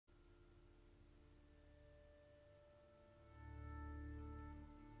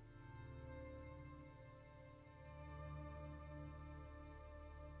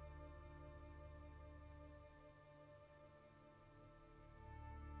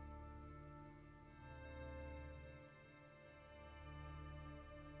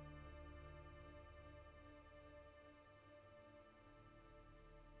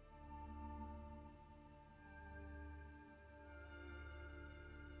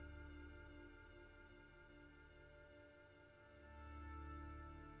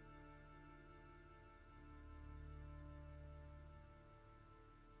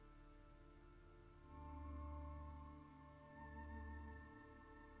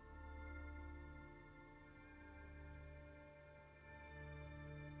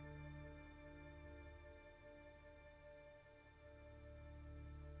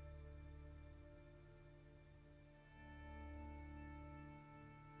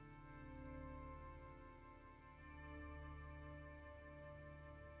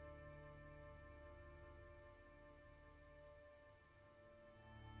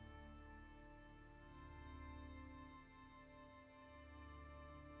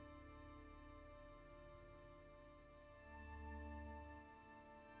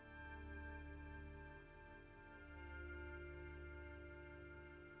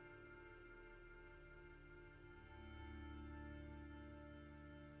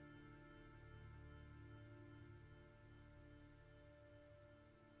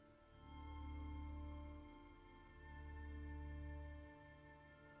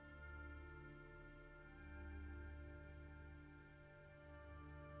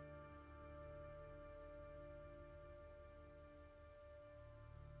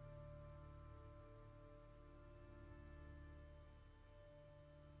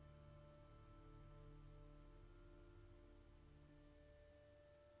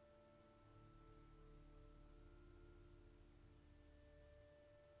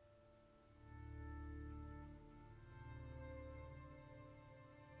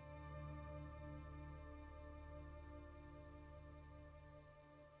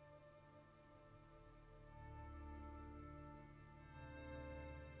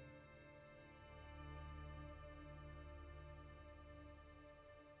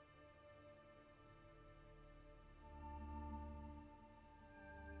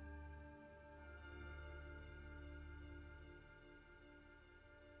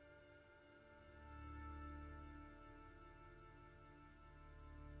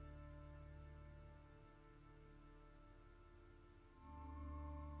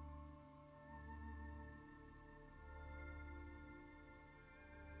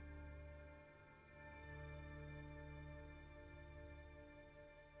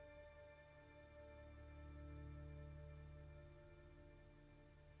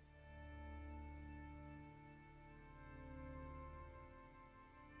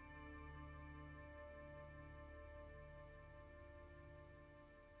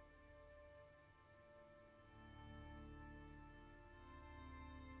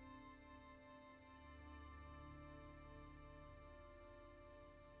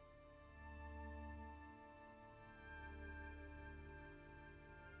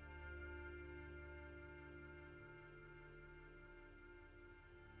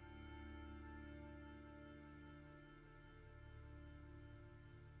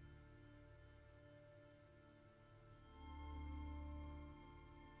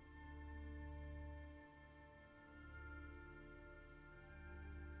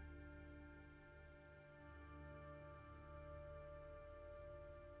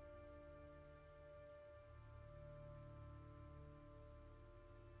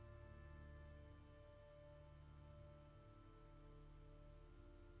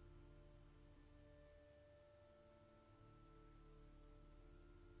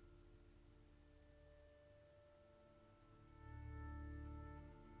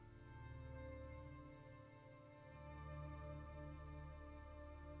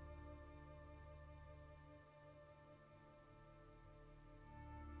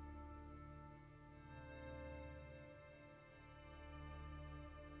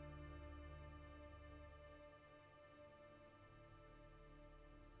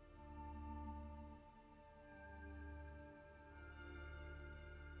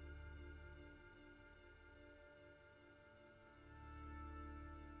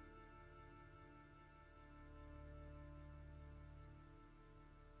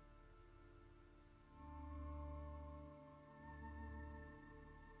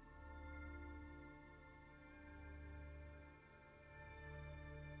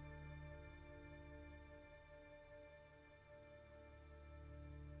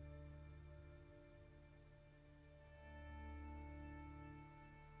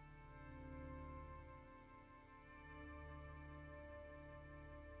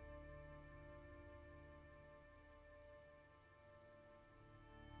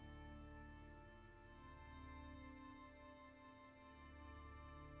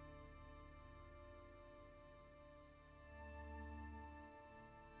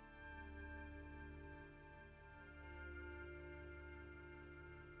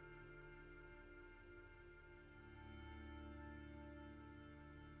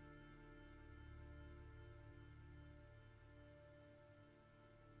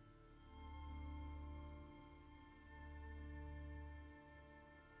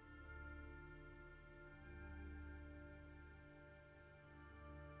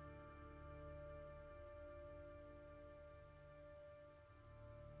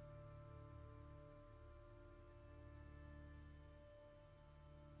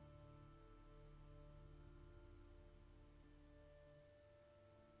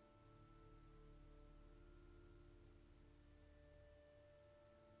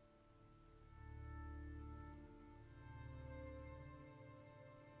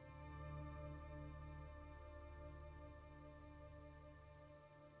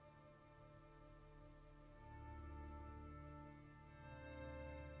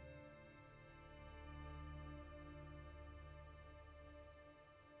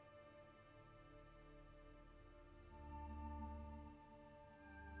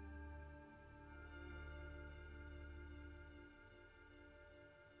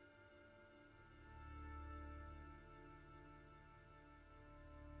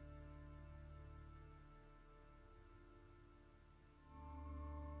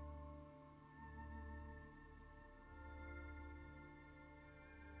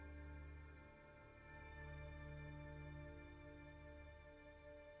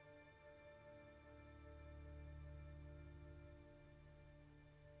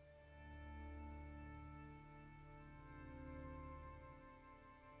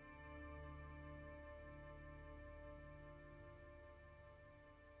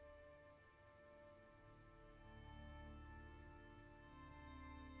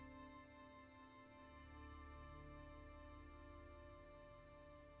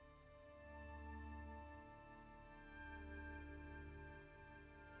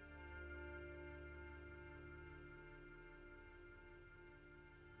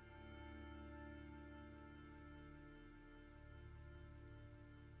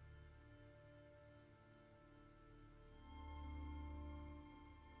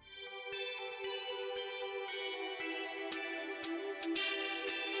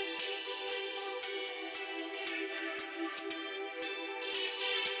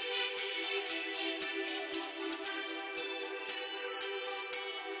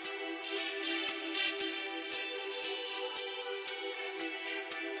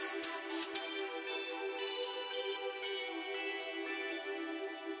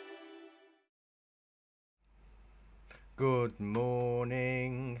Good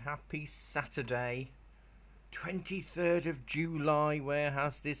morning, happy Saturday, 23rd of July. Where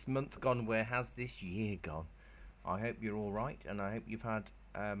has this month gone? Where has this year gone? I hope you're all right, and I hope you've had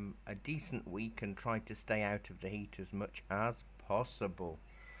a decent week and tried to stay out of the heat as much as possible.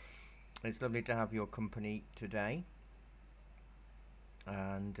 It's lovely to have your company today,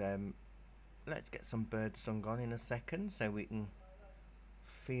 and let's get some bird song on in a second so we can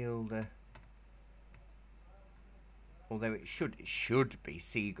feel the... Although it should be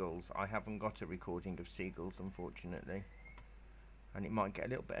seagulls. I haven't got a recording of seagulls, unfortunately, and it might get a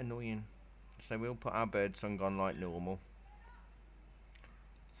little bit annoying. So we'll put our bird song on like normal.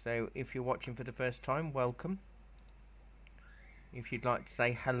 So if you're watching for the first time, welcome. If you'd like to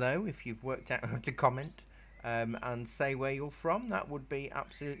say hello, if you've worked out how to comment and say where you're from, that would be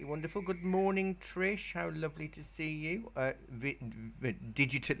absolutely wonderful. Good morning, Trish. How lovely to see you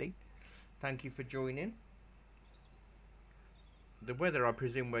digitally. Thank you for joining. The weather, I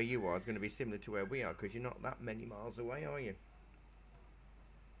presume, where you are is going to be similar to where we are, because you're not that many miles away, are you?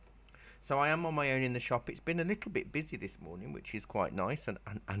 So I am on my own in the shop. It's been a little bit busy this morning, which is quite nice and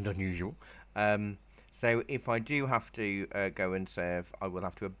unusual. So if I do have to go and serve, I will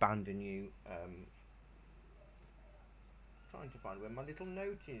have to abandon you. Trying to find where my little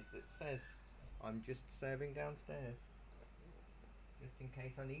note is that says I'm just serving downstairs, just in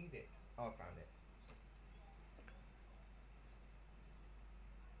case I need it. Oh, I found it.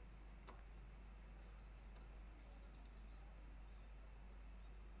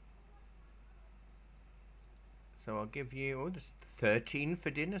 So I'll give you, there's 13 for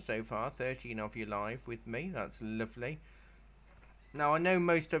dinner so far, 13 of you live with me. That's lovely. Now, I know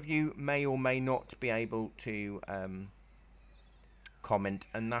most of you may or may not be able to comment,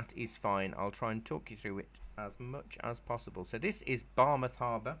 and that is fine. I'll try and talk you through it as much as possible. So this is Barmouth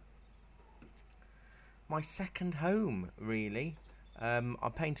Harbour. My second home, really. I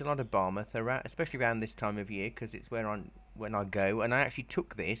paint a lot of Barmouth, especially around this time of year, because it's when I go. And I actually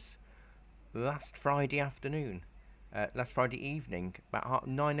took this last Friday afternoon. Last Friday evening, about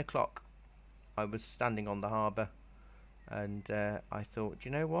 9 o'clock, I was standing on the harbour, and I thought,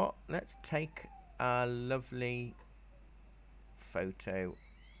 you know what, let's take a lovely photo,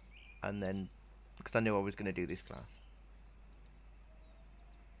 and then, because I knew I was going to do this class.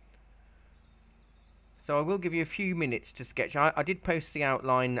 So I will give you a few minutes to sketch. I did post the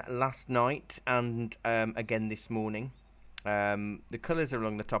outline last night and again this morning. The colours are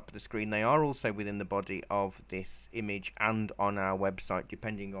along the top of the screen. They are also within the body of this image and on our website,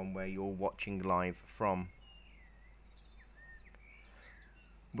 depending on where you're watching live from.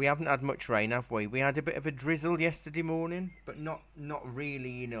 We haven't had much rain, have we? We had a bit of a drizzle yesterday morning, but not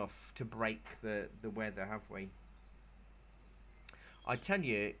really enough to break the weather, have we? I tell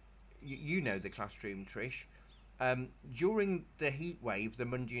you, you know the classroom, Trish. During the heat wave, the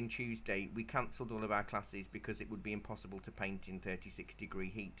Monday and Tuesday, we cancelled all of our classes because it would be impossible to paint in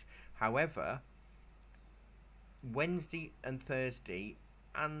 36-degree heat. However, Wednesday and Thursday,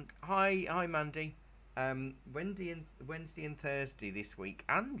 and hi Mandy, Wednesday and Thursday this week,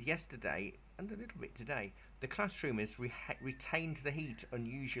 and yesterday, and a little bit today, the classroom has retained the heat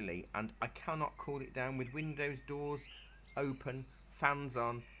unusually, and I cannot cool it down with windows, doors open, fans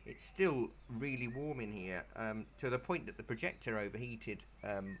on. It's still really warm in here, to the point that the projector overheated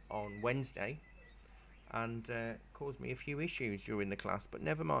on Wednesday and caused me a few issues during the class, but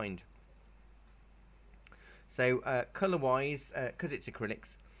never mind. So colour wise, because it's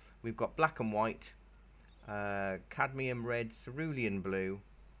acrylics, we've got black and white, cadmium red, cerulean blue.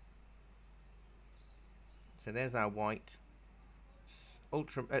 So there's our white,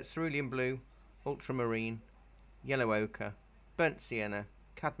 cerulean blue, ultramarine, yellow ochre, burnt sienna,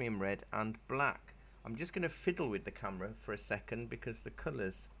 cadmium red and black. I'm just going to fiddle with the camera for a second because the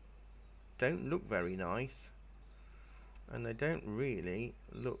colours don't look very nice, and they don't really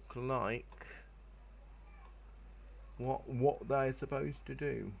look like what they're supposed to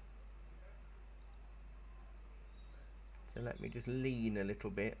do. So let me just lean a little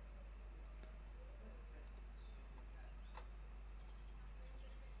bit.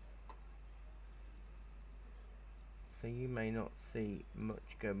 So you may not see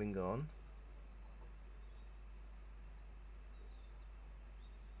much going on.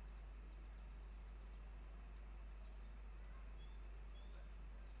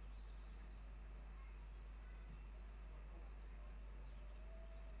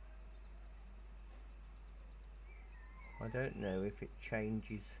 I don't know if it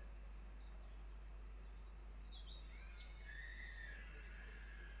changes.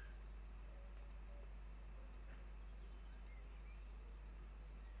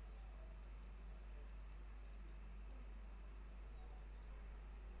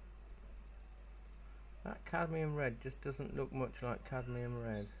 That cadmium red just doesn't look much like cadmium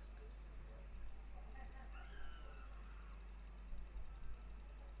red.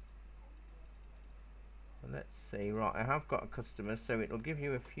 Let's see. Right, I have got a customer, so it'll give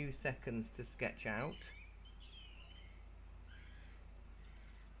you a few seconds to sketch out.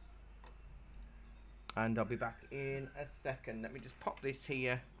 And I'll be back in a second. Let me just pop this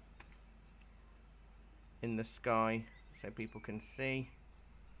here in the sky so people can see.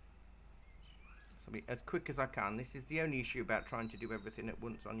 So I'll be as quick as I can. This is the only issue about trying to do everything at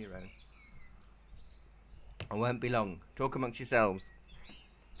once on your own. I won't be long. Talk amongst yourselves.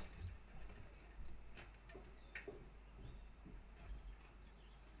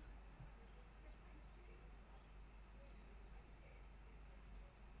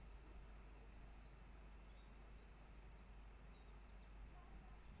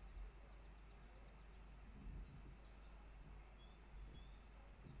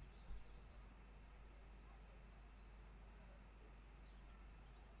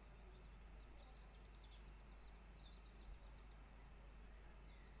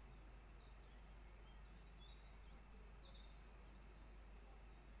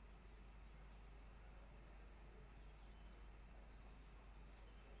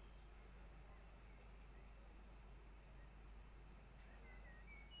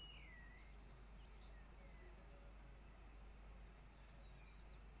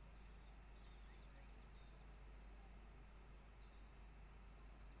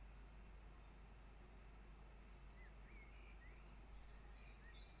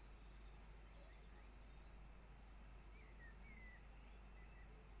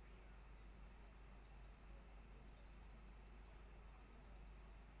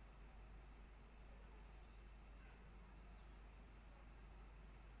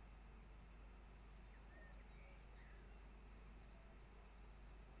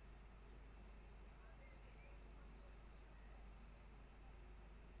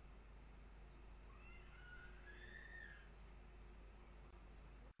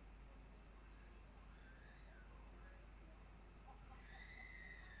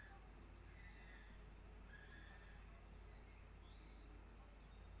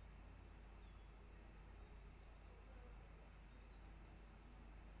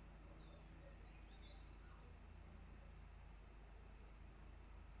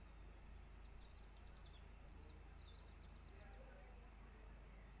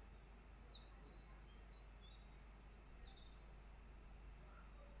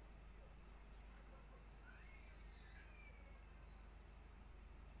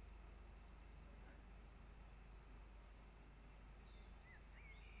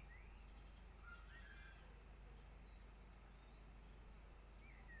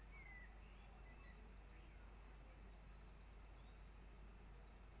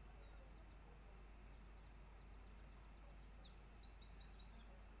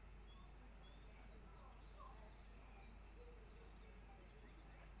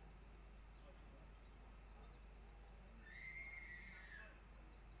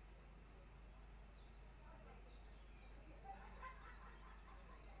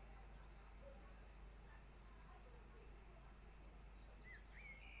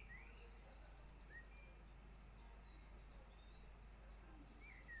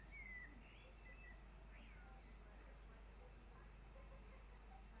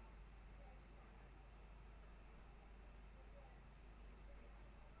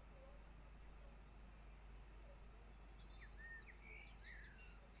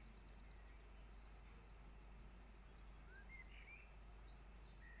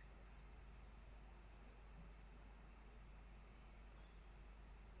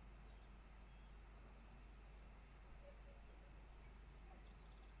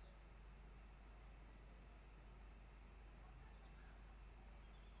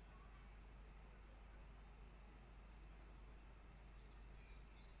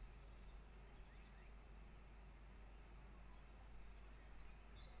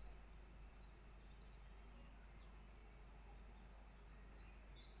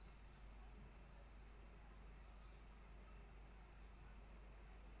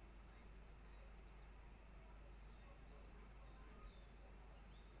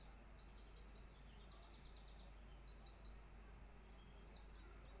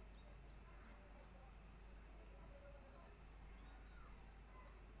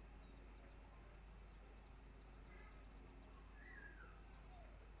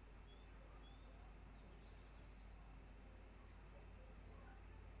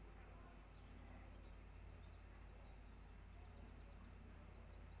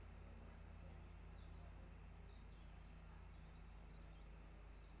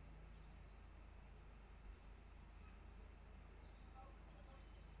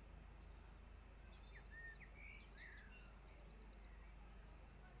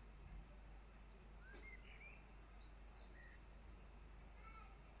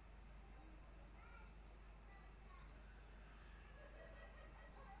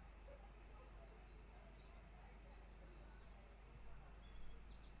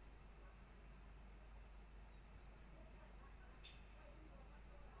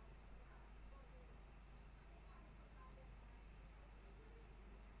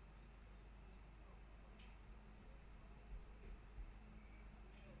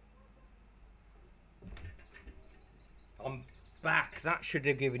 back. That should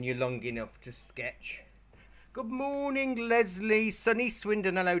have given you long enough to sketch. Good morning, Leslie. Sunny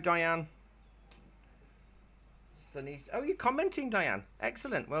Swindon. Hello, Diane. Sunny. Oh, you're commenting, Diane.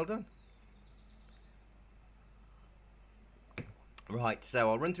 Excellent. Well done. Right, so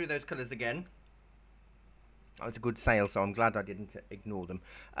I'll run through those colours again. That was a good sale, so I'm glad I didn't ignore them.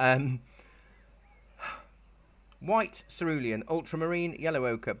 White, cerulean, ultramarine, yellow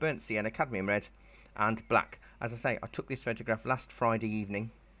ochre, burnt sienna, cadmium red, and black. As I say, I took this photograph last Friday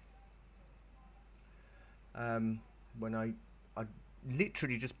evening. When I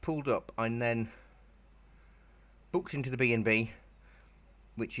literally just pulled up and then booked into the B&B,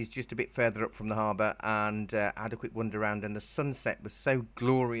 which is just a bit further up from the harbour, and had a quick wander around, and the sunset was so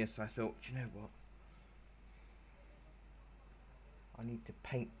glorious. I thought, you know what? I need to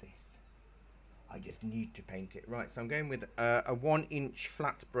paint this. I just need to paint it. Right, so I'm going with a 1-inch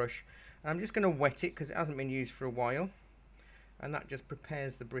flat brush. I'm just going to wet it because it hasn't been used for a while. And that just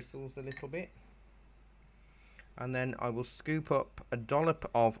prepares the bristles a little bit. And then I will scoop up a dollop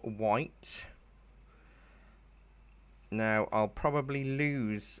of white. Now, I'll probably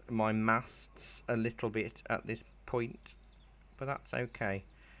lose my masts a little bit at this point, but that's okay.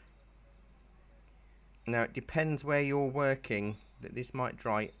 Now, it depends where you're working, that this might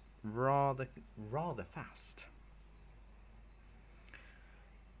dry rather fast.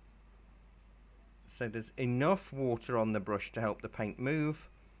 So there's enough water on the brush to help the paint move,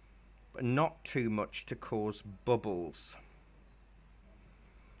 but not too much to cause bubbles.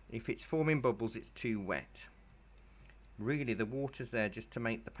 If it's forming bubbles, it's too wet. Really, the water's there just to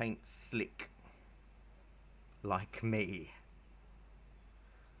make the paint slick, like me.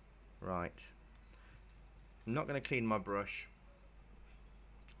 Right, I'm not going to clean my brush,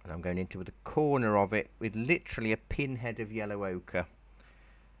 and I'm going into the corner of it with literally a pinhead of yellow ochre.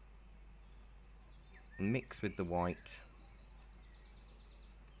 Mix with the white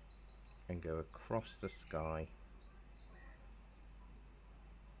and go across the sky.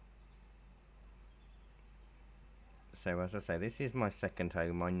 So as I say, this is my second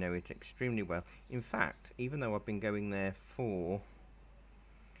home. I know it extremely well. In fact, even though I've been going there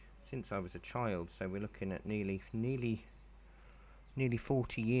since I was a child, so we're looking at nearly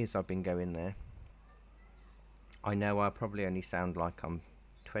 40 years I've been going there. I know I probably only sound like I'm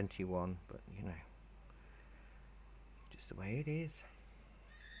 21, but you know, just the way it is.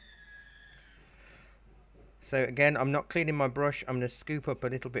 So again, I'm not cleaning my brush. I'm going to scoop up a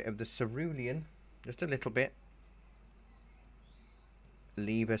little bit of the cerulean, just a little bit.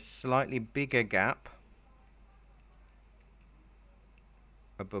 Leave a slightly bigger gap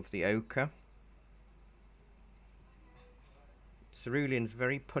above the ochre. Cerulean's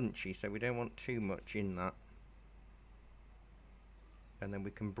very punchy, so we don't want too much in that. And then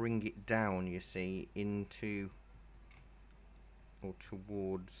we can bring it down, you see, into or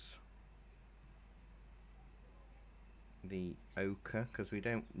towards the ochre, because we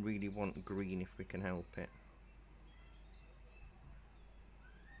don't really want green if we can help it.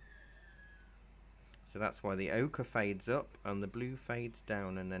 So that's why the ochre fades up and the blue fades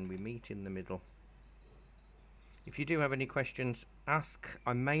down, and then we meet in the middle. If you do have any questions, ask.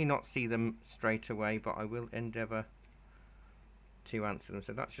 I may not see them straight away, but I will endeavour to answer them.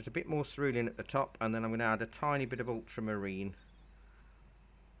 So that's just a bit more cerulean at the top, and then I'm going to add a tiny bit of ultramarine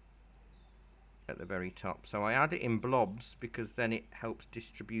at the very top. So I add it in blobs because then it helps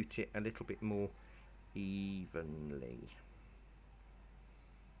distribute it a little bit more evenly.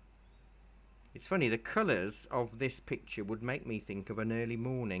 It's funny, the colours of this picture would make me think of an early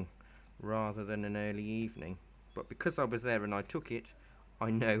morning rather than an early evening. But because I was there and I took it,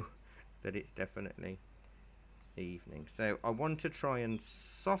 I know that it's definitely evening. So I want to try and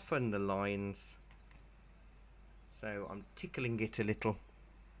soften the lines. So I'm tickling it a little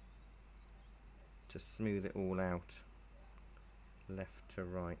to smooth it all out, left to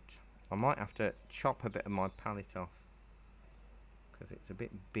right. I might have to chop a bit of my palette off, because it's a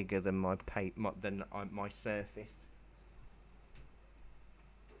bit bigger than my my surface,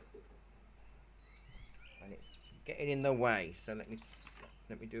 and it's getting in the way. So let me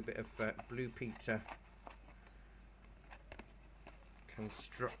do a bit of Blue Peter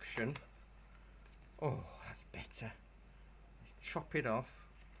construction. Oh, that's better. Let's chop it off,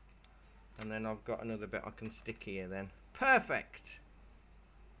 and then I've got another bit I can stick here then. Perfect.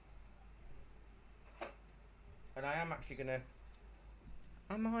 And I am actually gonna,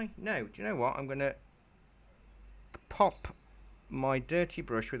 no, do you know what, I'm gonna pop my dirty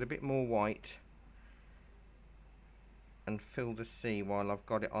brush with a bit more white and fill the sea while I've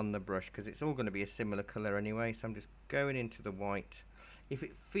got it on the brush, because it's all going to be a similar colour anyway. So I'm just going into the white. If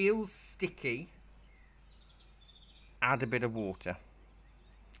it feels sticky, add a bit of water,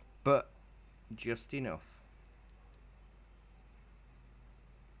 but just enough.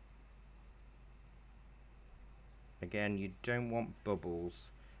 Again, you don't want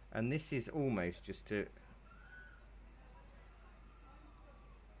bubbles, and this is almost just to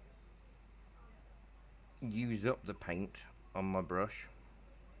use up the paint on my brush.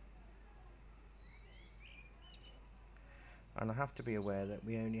 And I have to be aware that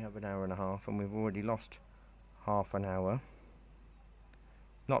we only have an hour and a half, and we've already lost half an hour.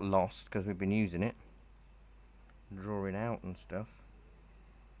 Not lost, because we've been using it, drawing out and stuff.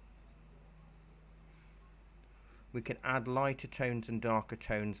 We can add lighter tones and darker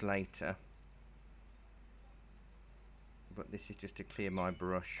tones later, but this is just to clear my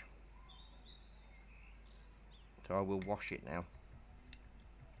brush. So I will wash it now.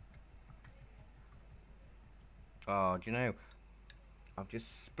 Oh, do you know, I've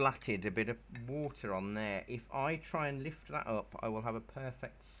just splattered a bit of water on there. If I try and lift that up, I will have a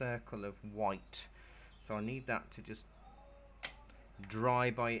perfect circle of white. So I need that to just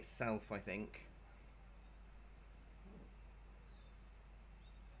dry by itself, I think.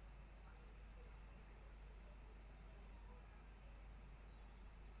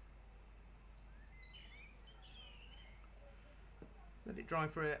 Let it dry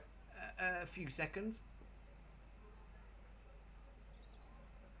for a few seconds.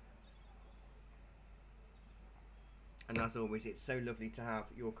 And as always, it's so lovely to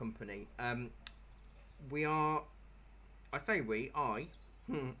have your company. I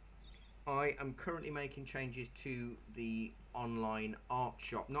am currently making changes to the online art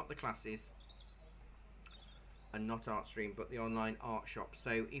shop, not the classes and not ArtStream, but the online art shop.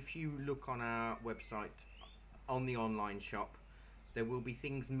 So if you look on our website, on the online shop, there will be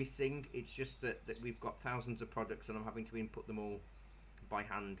things missing. It's just that we've got thousands of products and I'm having to input them all by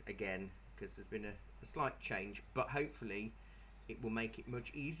hand again, because there's been a slight change, but hopefully it will make it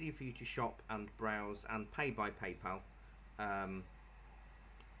much easier for you to shop and browse and pay by PayPal,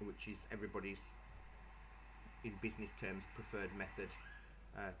 which is everybody's, in business terms, preferred method,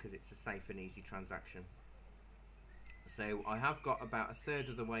 because it's a safe and easy transaction. So I have got about a third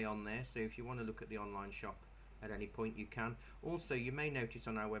of the way on there, so if you want to look at the online shop at any point, you can. Also, you may notice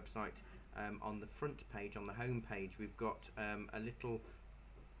on our website, on the front page, on the home page, we've got a little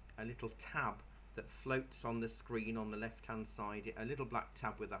tab that floats on the screen on the left hand side, a little black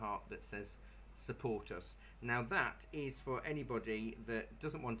tab with a heart that says support us. Now that is for anybody that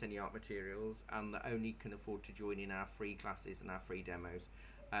doesn't want any art materials and that only can afford to join in our free classes and our free demos.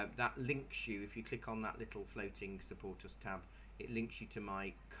 That links you, if you click on that little floating support us tab, it links you to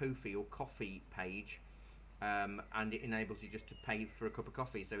my Ko-fi or coffee page, and it enables you just to pay for a cup of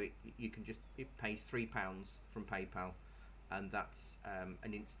coffee. So it pays £3 from PayPal, and that's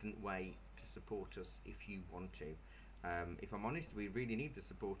an instant way to support us if you want to. If I'm honest, we really need the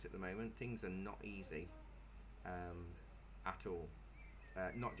support at the moment. Things are not easy at all.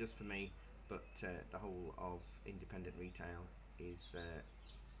 Not just for me, but the whole of independent retail is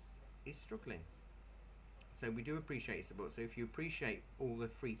struggling. So we do appreciate your support. So if you appreciate all the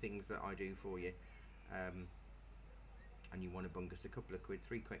free things that I do for you, and you want to bung us a couple of quid,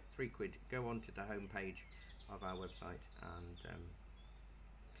 three quid, go on to the home page of our website and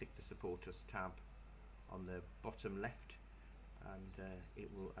click the support us tab on the bottom left, and it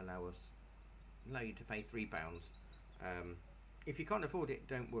will allow you to pay £3. If you can't afford it,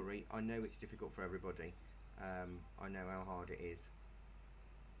 don't worry. I know it's difficult for everybody. I know how hard it is.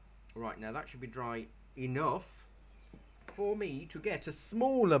 Right, now that should be dry enough for me to get a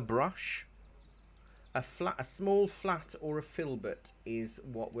smaller brush. A small flat or a filbert is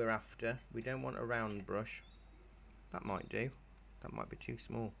what we're after. We don't want a round brush. That might do. That might be too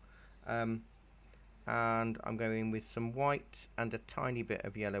small. And I'm going with some white and a tiny bit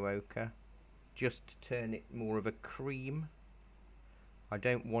of yellow ochre, just to turn it more of a cream. I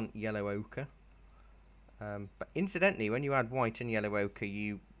don't want yellow ochre. But incidentally, when you add white and yellow ochre,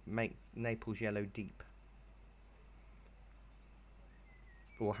 you make Naples yellow deep.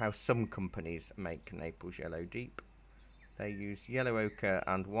 Or how some companies make Naples yellow deep. They use yellow ochre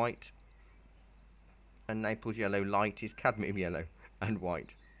and white, and Naples yellow light is cadmium yellow and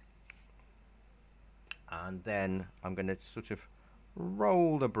white. And then I'm going to sort of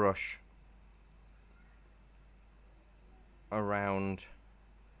roll the brush around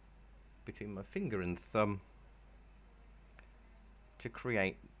between my finger and thumb to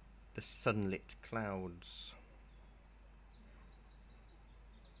create the sunlit clouds.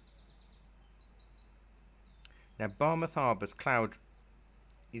 Now, Barmouth Harbour's cloud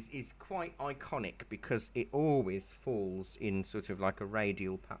is quite iconic because it always falls in sort of like a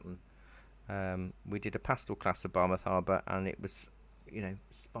radial pattern. We did a pastel class of Barmouth Harbour, and it was, you know,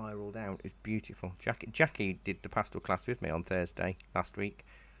 spiralled out. It's beautiful. Jackie did the pastel class with me on Thursday last week,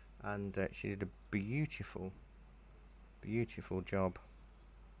 and she did a beautiful job.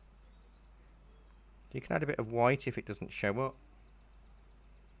 You can add a bit of white if it doesn't show up.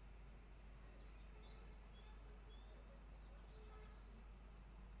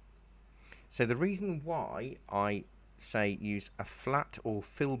 So the reason why I say use a flat or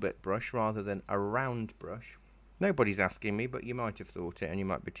filbert brush rather than a round brush, nobody's asking me, but you might have thought it and you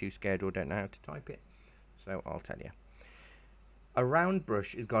might be too scared or don't know how to type it, so I'll tell you. A round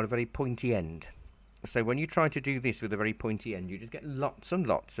brush has got a very pointy end, so when you try to do this with a very pointy end, you just get lots and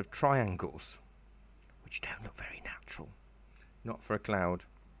lots of triangles, which don't look very natural, not for a cloud.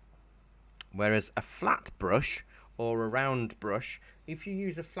 Whereas a flat brush or a round brush, if you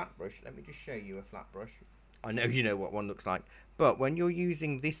use a flat brush, let me just show you a flat brush. I know you know what one looks like, but when you're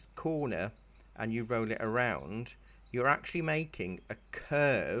using this corner and you roll it around, you're actually making a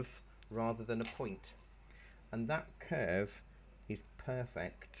curve rather than a point. And that curve is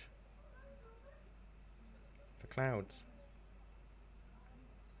perfect for clouds.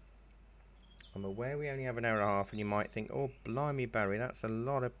 I'm aware we only have an hour and a half, and you might think, oh, blimey, Barry, that's a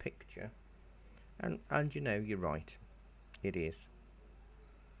lot of picture. And you know, you're right. It is.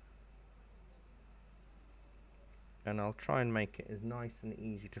 And I'll try and make it as nice and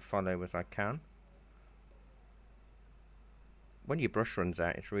easy to follow as I can. When your brush runs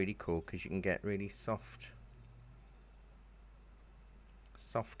out, it's really cool because you can get really soft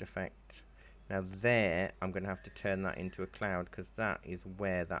effect. Now there, I'm going to have to turn that into a cloud because that is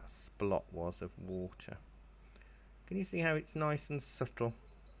where that splot was of water. Can you see how it's nice and subtle?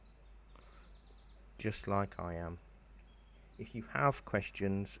 Just like I am. If you have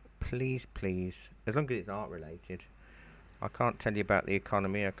questions, please, as long as it's art related. I can't tell you about the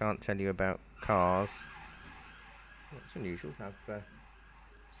economy, I can't tell you about cars. Well, it's unusual to have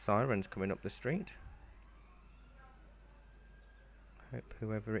sirens coming up the street. Hope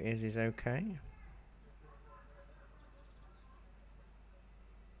whoever it is okay.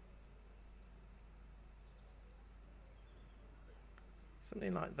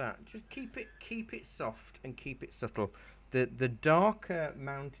 Something like that. Just keep it soft and keep it subtle. The darker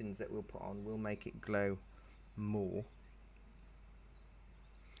mountains that we'll put on will make it glow more.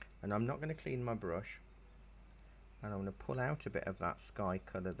 And I'm not going to clean my brush. And I'm going to pull out a bit of that sky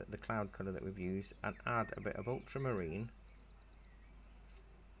colour, the cloud colour that we've used, and add a bit of ultramarine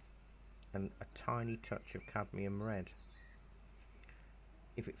and a tiny touch of cadmium red.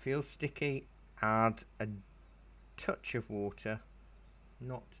 If it feels sticky, add a touch of water.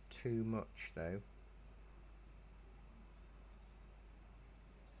 Not too much though.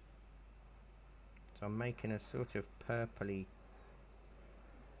 So I'm making a sort of purpley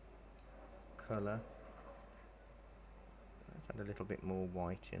colour. Let's add a little bit more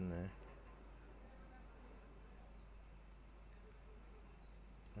white in there.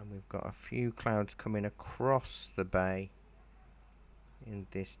 And we've got a few clouds coming across the bay in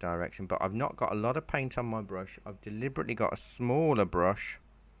this direction, but I've not got a lot of paint on my brush. I've deliberately got a smaller brush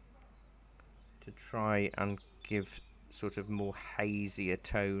to try and give sort of more hazier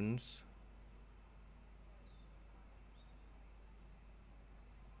tones.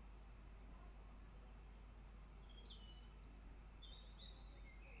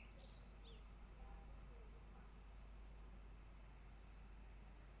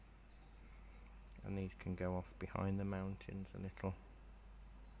 And these can go off behind the mountains a little.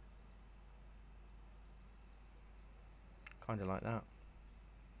 Kind of like that.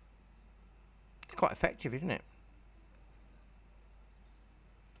 It's quite effective, isn't it?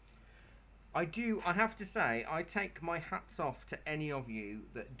 I have to say, I take my hats off to any of you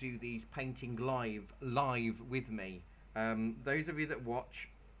that do these painting live with me. Those of you that watch,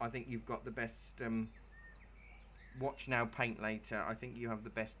 I think you've got the best, watch now, paint later. I think you have the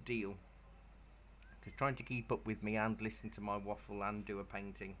best deal. Because trying to keep up with me and listen to my waffle and do a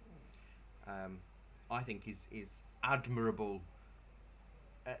painting, I think is admirable.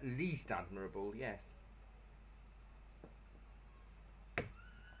 At least admirable, yes. But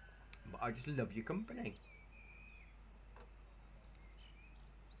I just love your company.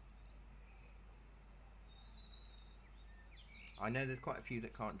 I know there's quite a few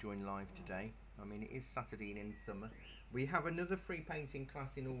that can't join live today. I mean, it is Saturday in summer. We have another free painting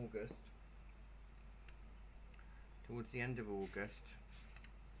class in August. Towards the end of August.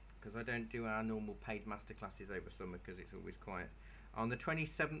 Because I don't do our normal paid masterclasses over summer because it's always quiet. On the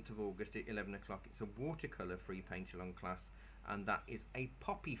 27th of August at 11 o'clock, it's a watercolour free paint along class, and that is a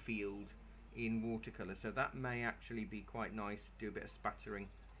poppy field in watercolour. So that may actually be quite nice, do a bit of spattering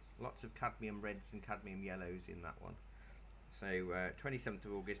Lots of cadmium reds and cadmium yellows in that one. So 27th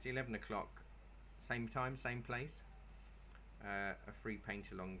of August, 11 o'clock, same time, same place. A free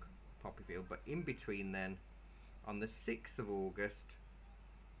paint along poppy field. But in between then, on the 6th of August,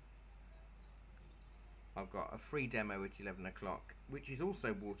 I've got a free demo at 11 o'clock, which is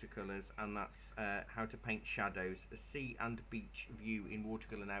also watercolours, and that's how to paint shadows, a sea and beach view in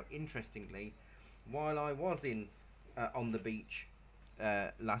watercolour. Now, interestingly, while I was on the beach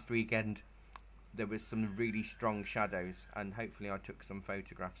last weekend, there was some really strong shadows, and hopefully I took some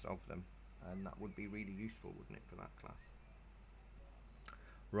photographs of them, and that would be really useful, wouldn't it, for that class?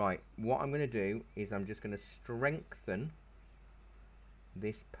 Right, what I'm going to do is I'm just going to strengthen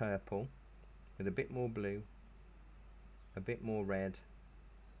this purple with a bit more blue, a bit more red,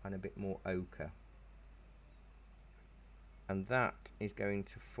 and a bit more ochre. And that is going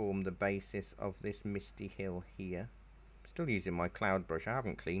to form the basis of this misty hill here. Still using my cloud brush. I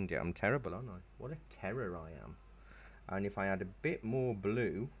haven't cleaned it. I'm terrible, aren't I? What a terror I am. And if I add a bit more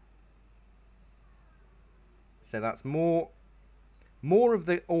blue, so that's more of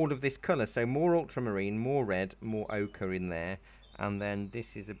all of this colour. So more ultramarine, more red, more ochre in there, and then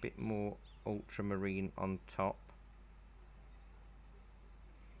this is a bit more ultramarine on top,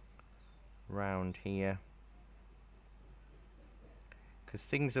 round here. Because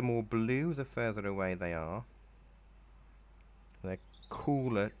things are more blue the further away they are. They're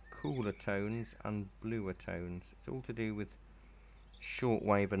cooler tones and bluer tones. It's all to do with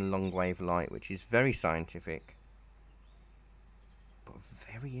shortwave and longwave light, which is very scientific, but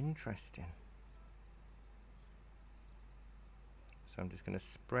very interesting. So I'm just going to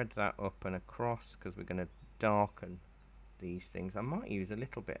spread that up and across, because we're going to darken these things. I might use a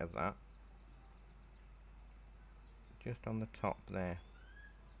little bit of that just on the top there.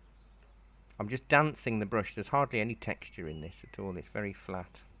 I'm just dancing the brush. There's hardly any texture in this at all. It's very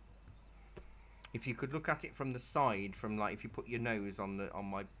flat. If you could look at it from the side, from like if you put your nose on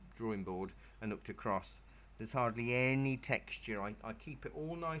my drawing board and looked across, there's hardly any texture. I keep it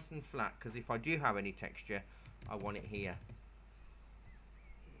all nice and flat, because if I do have any texture, I want it here.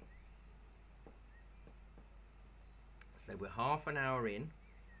 So we're half an hour in.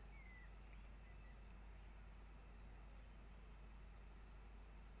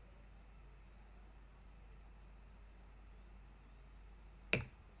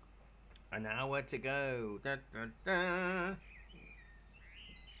 An hour to go. Da, da, da.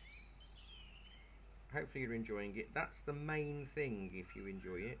 Hopefully you're enjoying it. That's the main thing, if you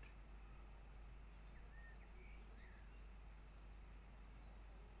enjoy it.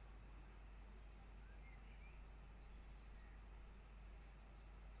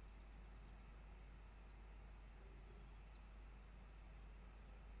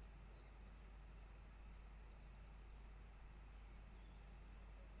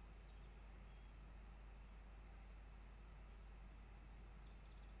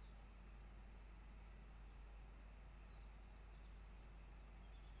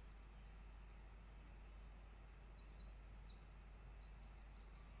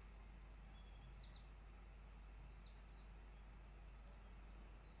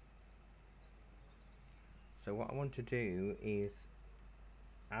 So what I want to do is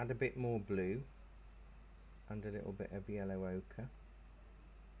add a bit more blue and a little bit of yellow ochre.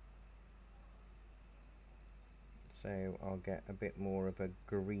 So I'll get a bit more of a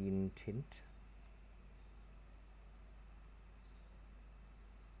green tint.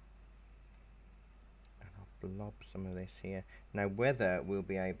 And I'll blob some of this here. Now whether we'll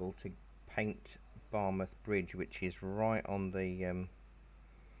be able to paint Barmouth Bridge, which is right on the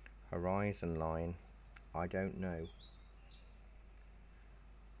horizon line, I don't know.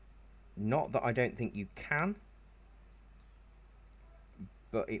 Not that I don't think you can,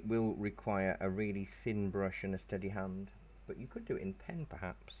 but it will require a really thin brush and a steady hand. But you could do it in pen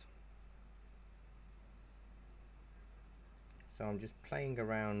perhaps. So I'm just playing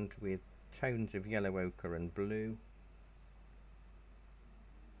around with tones of yellow ochre and blue.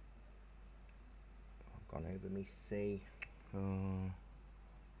 I've gone over me C. Oh,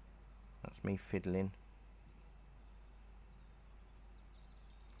 that's me fiddling.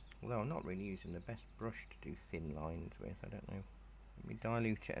 Although I'm not really using the best brush to do thin lines with, I don't know. Let me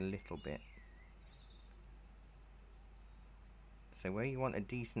dilute it a little bit. So where you want a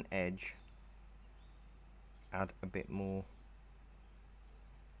decent edge, add a bit more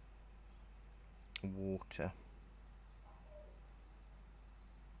water.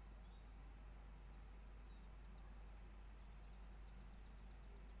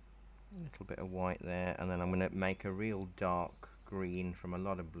 A little bit of white there, and then I'm going to make a real dark green from a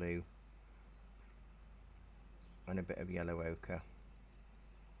lot of blue and a bit of yellow ochre.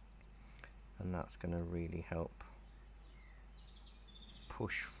 and that's going to really help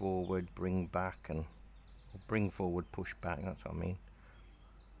push forward, bring back, and bring forward, push back, that's what I mean.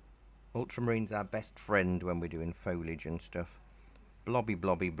 Ultramarine's our best friend when we're doing foliage and stuff. Blobby,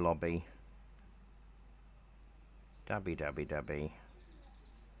 blobby, blobby. Dabby, dabby, dabby.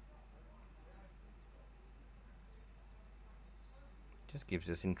 Just gives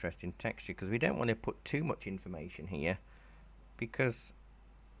us interesting texture, because we don't want to put too much information here because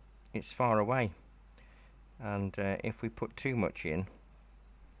it's far away, and if we put too much in,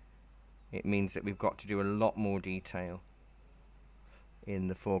 it means that we've got to do a lot more detail in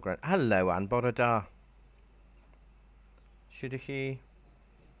the foreground. Hello, Anne Borodar. Should he?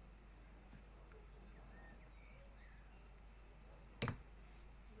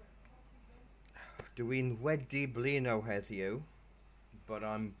 Doing wedi blino heddiw, but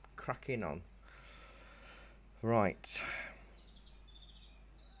I'm cracking on. Right.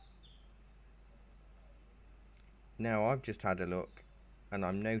 Now I've just had a look, and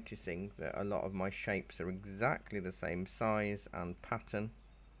I'm noticing that a lot of my shapes are exactly the same size and pattern.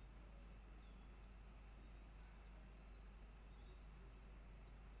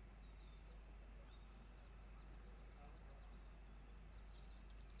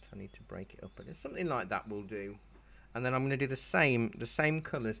 I need to break it up, but something like that will do. And then I'm going to do the same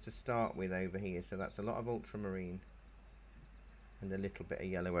colours to start with over here. So that's a lot of ultramarine and a little bit of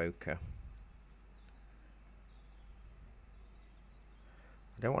yellow ochre.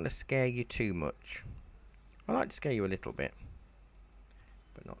 I don't want to scare you too much. I like to scare you a little bit,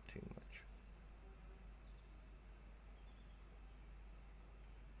 but not too much.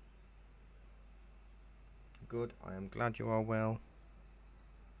 Good, I am glad you are well.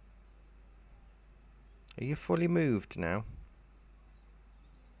 Are you fully moved now?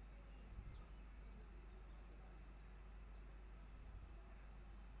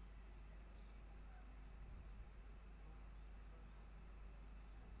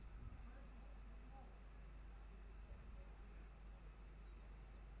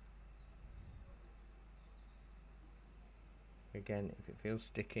 Again, if it feels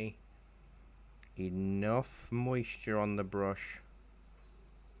sticky, enough moisture on the brush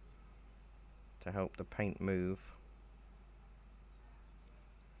to help the paint move.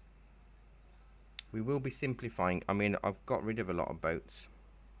 We will be simplifying. I mean, I've got rid of a lot of boats.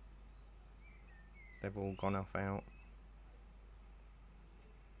 They've all gone off out.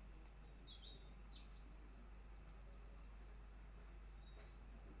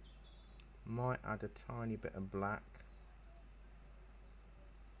 Might add a tiny bit of black.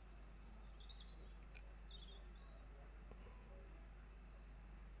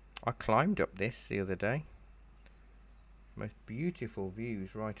 I climbed up this the other day. Most beautiful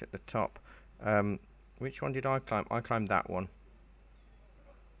views right at the top. Which one did I climb? I climbed that one.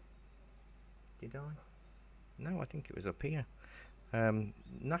 Did I? No, I think it was up here.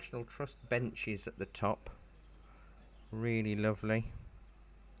 National Trust benches at the top. Really lovely.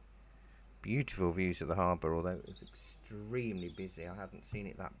 Beautiful views of the harbour, although it was extremely busy. I hadn't seen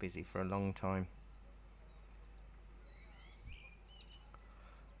it that busy for a long time.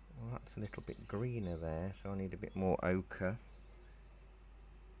 Well, that's a little bit greener there, so I need a bit more ochre.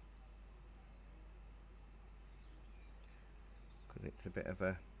 Because it's a bit of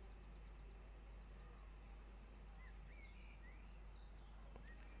a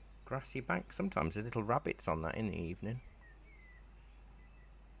grassy bank. Sometimes there's little rabbits on that in the evening.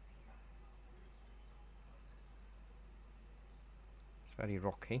 It's very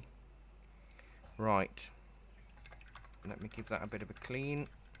rocky. Right. Let me give that a bit of a clean.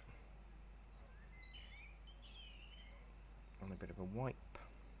 And a bit of a wipe.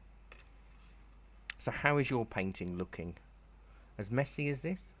 So how is your painting looking? As messy as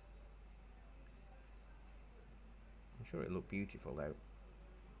this? I'm sure it'll look beautiful though.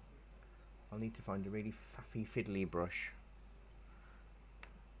 I'll need to find a really faffy fiddly brush.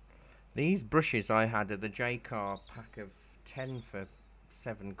 These brushes I had are the J-Car pack of 10 for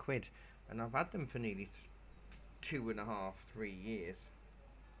 £7, and I've had them for nearly 2.5, 3 years.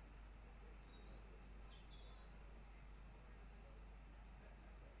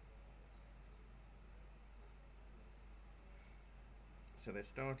 So they're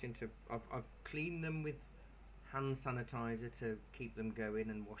starting to, I've cleaned them with hand sanitizer to keep them going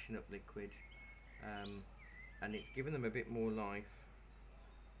and washing up liquid, and it's given them a bit more life.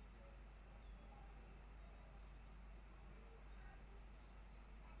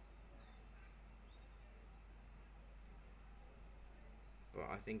 But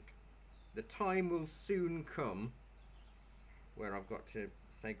I think the time will soon come where I've got to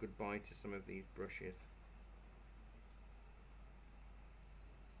say goodbye to some of these brushes.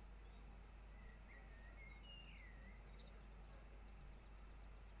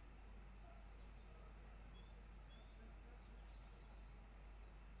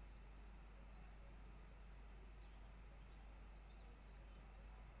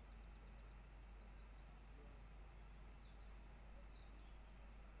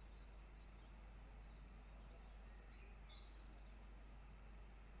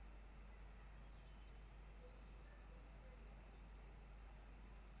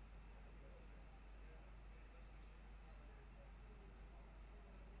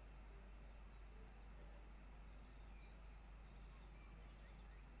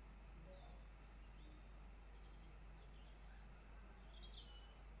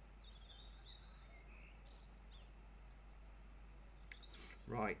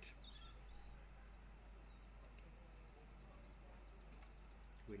 Right.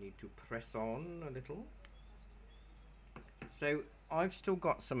 We need to press on a little. So I've still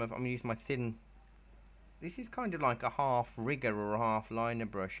got some of, I'm going to use my thin, this is kind of like a half rigger or a half liner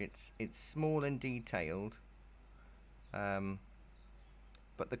brush. It's small and detailed. But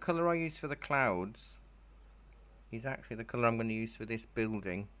the colour I use for the clouds is actually the colour I'm going to use for this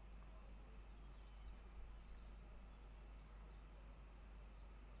building.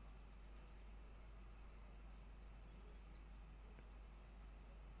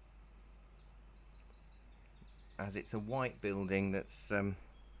 As it's a white building that's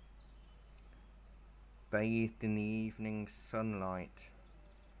bathed in the evening sunlight.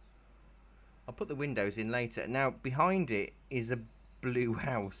 I'll put the windows in later. Now behind it is a blue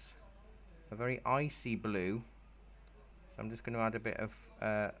house, a very icy blue. So I'm just going to add a bit of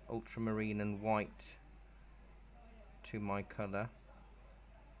ultramarine and white to my colour.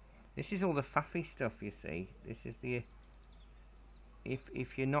 This is all the faffy stuff, you see. This is the,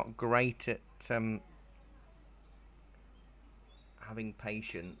 if you're not great at having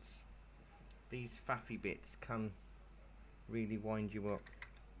patience, these faffy bits can really wind you up.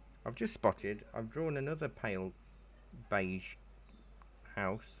 I've just spotted, I've drawn another pale beige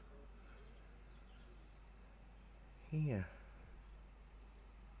house here.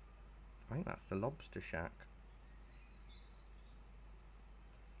 I think that's the lobster shack.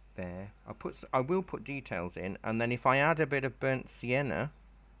 There. I will put details in, and then if I add a bit of burnt sienna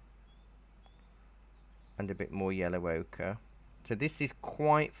and a bit more yellow ochre. So this is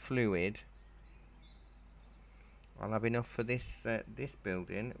quite fluid. I'll have enough for this this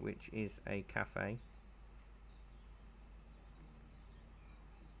building, which is a cafe.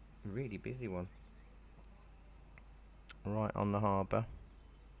 A really busy one. Right on the harbour.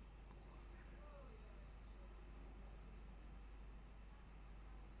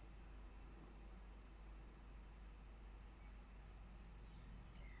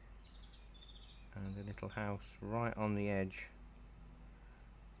 And a little house right on the edge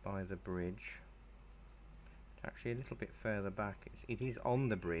by the bridge. It's actually a little bit further back. It is on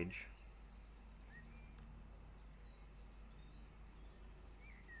the bridge.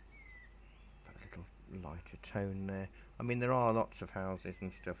 Put a little lighter tone there. I mean, there are lots of houses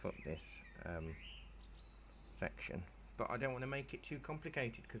and stuff up this section, but I don't want to make it too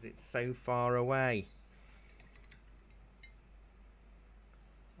complicated because it's so far away.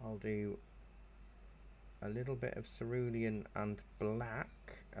 I'll do a little bit of cerulean and black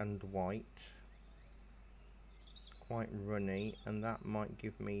and white, quite runny, and that might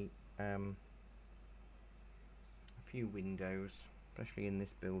give me a few windows, especially in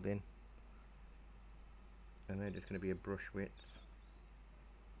this building, and they're just going to be a brush width.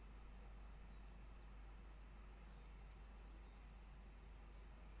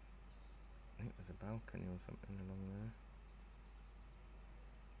 I think there's a balcony or something along there.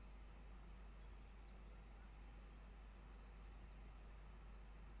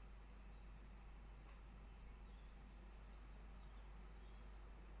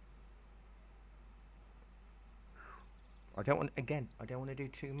 I don't want to do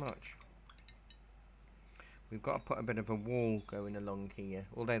too much. We've got to put a bit of a wall going along here,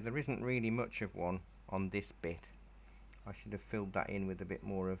 although there isn't really much of one on this bit. I should have filled that in with a bit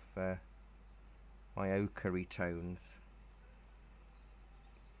more of my ochre tones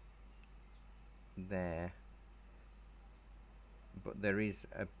there. But there is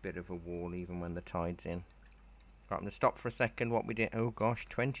a bit of a wall even when the tide's in. Right, I'm going to stop for a second. What we did, oh gosh,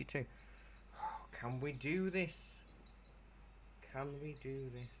 22. Oh, can we do this? Can we do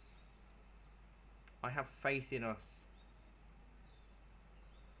this? I have faith in us.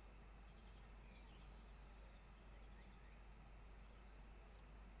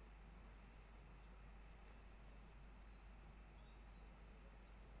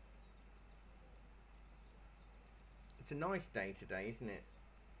 It's a nice day today, isn't it?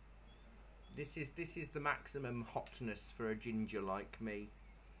 This is the maximum hotness for a ginger like me.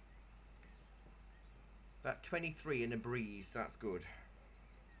 About 23 and a breeze, that's good.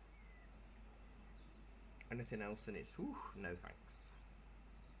 Anything else and it's, whew, no thanks.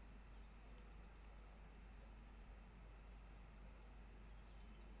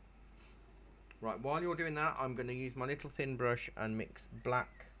 Right, while you're doing that, I'm going to use my little thin brush and mix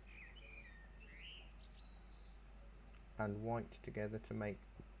black and white together to make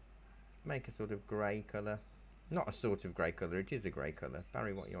a sort of grey colour. Not a sort of grey colour, it is a grey colour.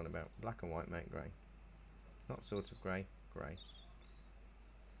 Barry, what are you on about? Black and white make grey. Not sort of grey, grey.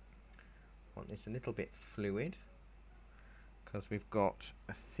 Want this a little bit fluid because we've got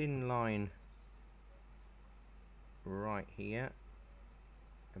a thin line right here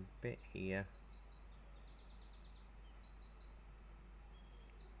a bit here.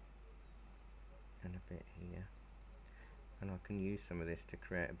 And a bit here. And I can use some of this to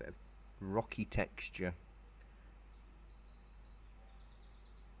create a bit of rocky texture.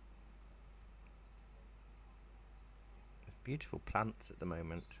 There's beautiful plants at the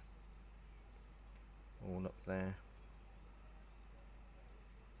moment. All up there.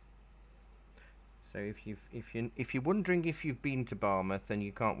 So if you're wondering if you've been to Barmouth and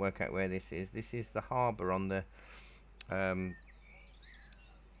you can't work out where this is the harbour on the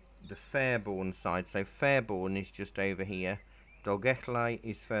Fairbourne side. So Fairbourne is just over here. Dolgellau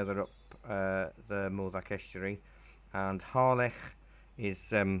is further up the Mordack estuary, and Harlech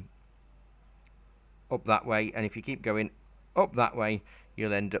is up that way. And if you keep going up that way,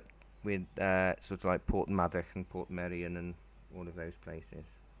 you'll end up with sort of like Port Maddox and Port Merion and all of those places.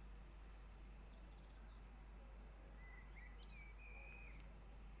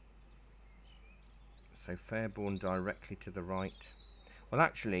 So Fairbourne directly to the right. Well,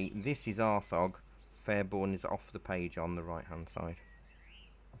 actually, this is Arthog. Fairbourne is off the page on the right hand side.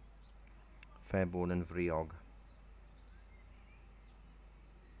 Fairbourne and Vriog.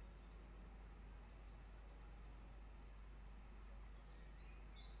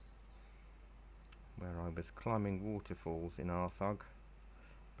 Where I was climbing waterfalls in Arthog,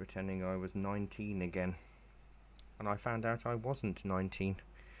 pretending I was 19 again. And I found out I wasn't 19.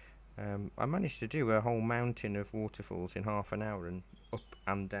 I managed to do a whole mountain of waterfalls in half an hour, and up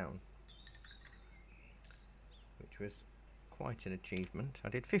and down, which was quite an achievement. I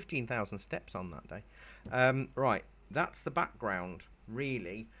did 15,000 steps on that day. Right, that's the background,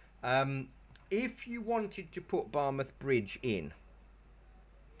 really. If you wanted to put Barmouth Bridge in,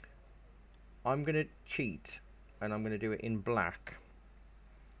 I'm going to cheat, and I'm going to do it in black.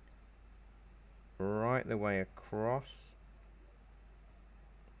 Right the way across.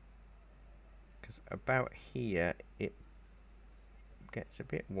 Because about here, it gets a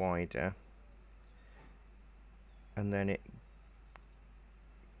bit wider. And then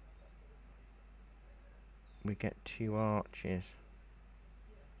we get two arches.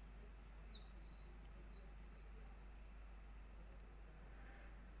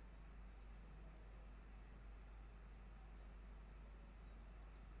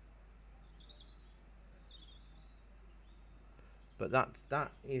 But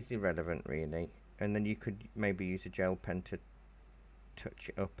that is irrelevant, really. And then you could maybe use a gel pen to touch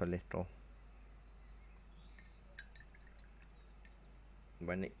it up a little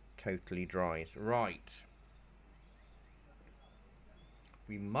when it totally dries. Right.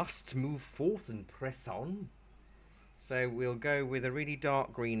 We must move forth and press on. So we'll go with a really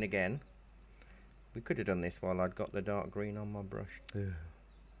dark green again. We could have done this while I'd got the dark green on my brush. Ugh,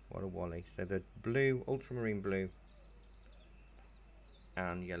 what a wally. So the blue, ultramarine blue,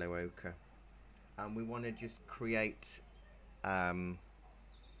 and yellow ochre, and we want to just create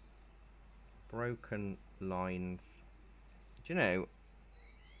broken lines. Do you know,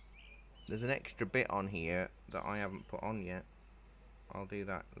 there's an extra bit on here that I haven't put on yet. I'll do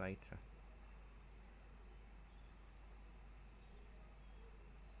that later.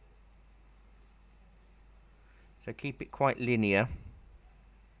 So keep it quite linear.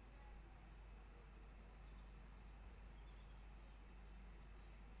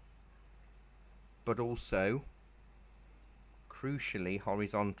 But also, crucially,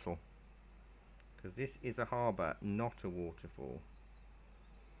 horizontal. Because this is a harbour, not a waterfall.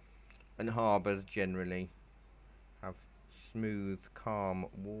 And harbours generally have smooth, calm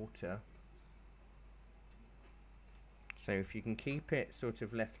water. So if you can keep it sort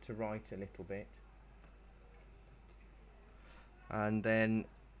of left to right a little bit. And then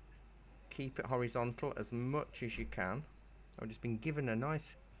keep it horizontal as much as you can. I've just been given a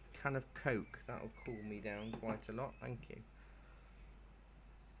nice can of Coke. That'll cool me down quite a lot. Thank you.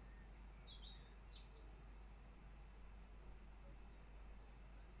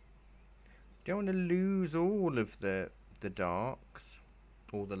 Don't want to lose all of the darks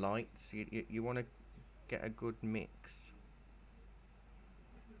or the lights. You want to get a good mix.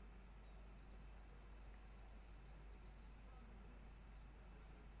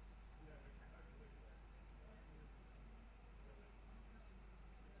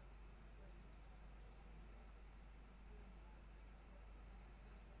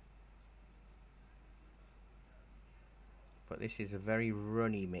 But this is a very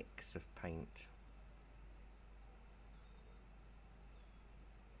runny mix of paint.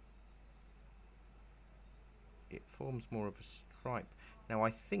 It forms more of a stripe. Now I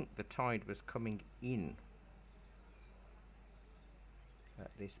think the tide was coming in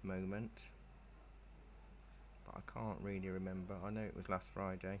at this moment. but I can't really remember. I know it was last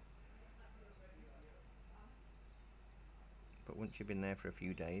Friday. But once you've been there for a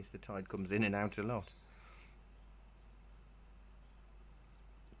few days, the tide comes in and out a lot.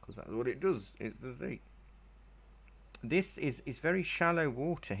 Because that's what it does, it's the sea. This is very shallow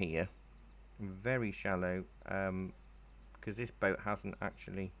water here. Very shallow. Because this boat hasn't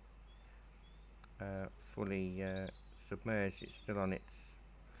actually fully submerged. It's still on its...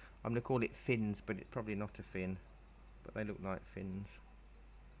 I'm going to call it fins, but it's probably not a fin. But they look like fins.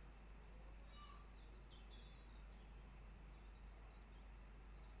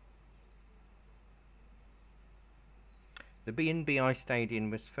 The B&B I stayed in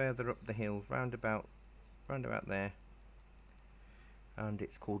was further up the hill, round about there. And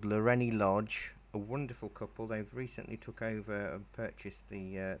it's called Loreni Lodge. A wonderful couple. They've recently took over and purchased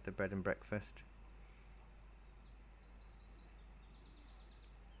the bed and breakfast.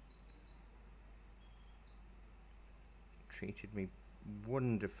 Treated me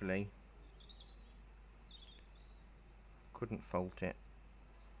wonderfully. Couldn't fault it.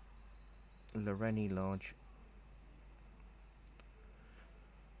 Loreni Lodge.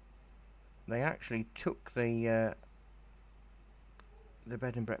 They actually took the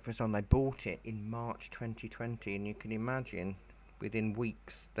bed and breakfast on. They bought it in March 2020, and you can imagine within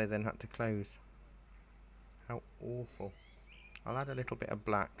weeks they then had to close. How awful. I'll add a little bit of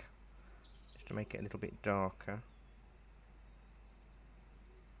black just to make it a little bit darker.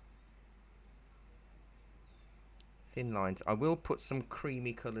 Thin lines. I will put some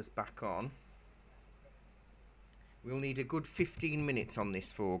creamy colours back on. We'll need a good 15 minutes on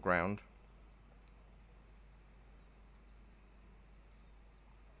this foreground.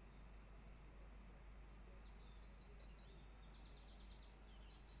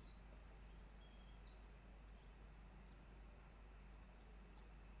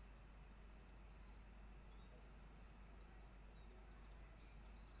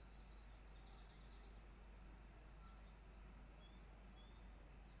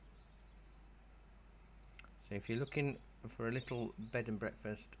 So if you're looking for a little bed and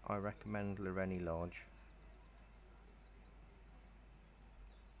breakfast, I recommend Loreni Lodge.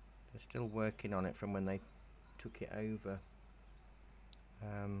 They're still working on it from when they took it over.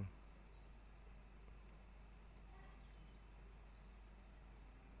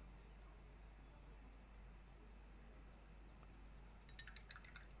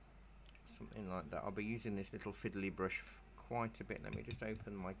 Something like that. I'll be using this little fiddly brush quite a bit. Let me just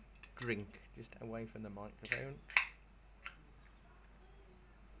open my drink just away from the microphone.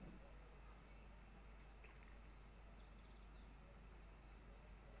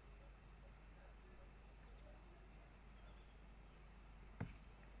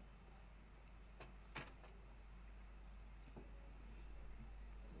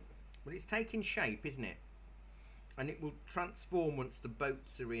 Well, it's taking shape, isn't it? And it will transform once the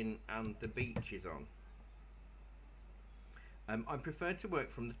boats are in and the beach is on. I prefer to work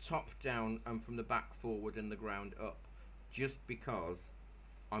from the top down and from the back forward and the ground up, just because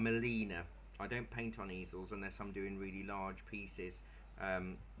I'm a leaner. I don't paint on easels unless I'm doing really large pieces.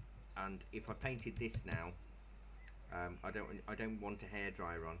 And if I painted this now, I don't want a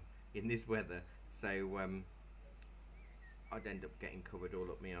hairdryer on in this weather, so I'd end up getting covered all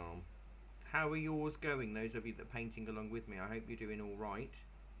up my arm. How are yours going, those of you that are painting along with me? I hope you're doing all right.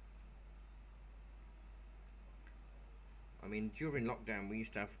 I mean, during lockdown we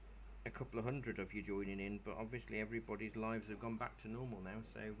used to have a couple of hundred of you joining in, but obviously everybody's lives have gone back to normal now,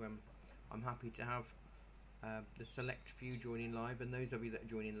 so I'm happy to have the select few joining live, and those of you that are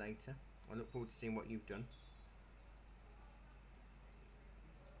joining later. I look forward to seeing what you've done.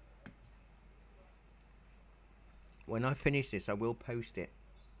 When I finish this, I will post it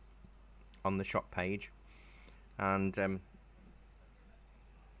on the shop page, and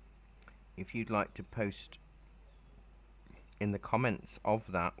if you'd like to post in the comments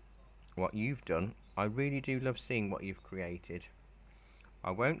of that what you've done, I really do love seeing what you've created. I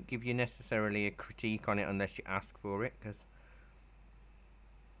won't give you necessarily a critique on it unless you ask for it, because,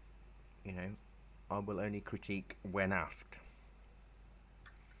 you know, I will only critique when asked.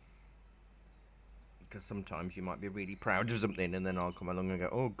 Because sometimes you might be really proud of something and then I'll come along and go,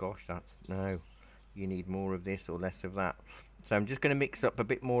 oh gosh, no, you need more of this or less of that. So I'm just going to mix up a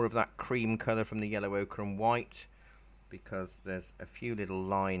bit more of that cream colour from the yellow ochre and white, because there's a few little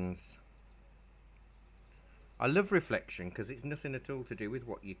lines. I love reflection because it's nothing at all to do with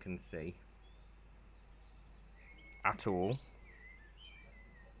what you can see at all,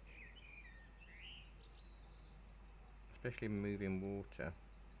 especially moving water.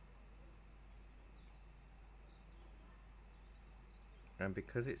 And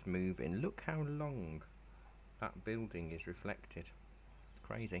because it's moving, look how long that building is reflected. It's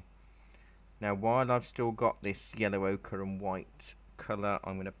crazy. Now, while I've still got this yellow ochre and white colour,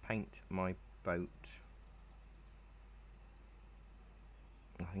 I'm going to paint my boat.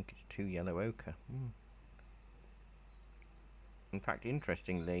 I think it's 2 yellow ochre. In fact,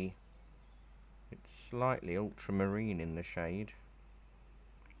 interestingly, it's slightly ultramarine in the shade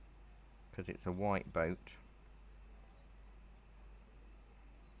because it's a white boat.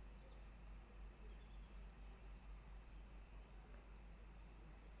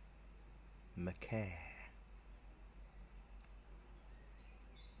 Macaire.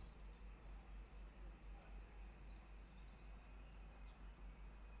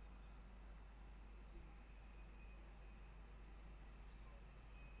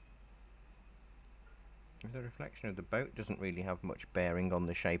 The reflection of the boat doesn't really have much bearing on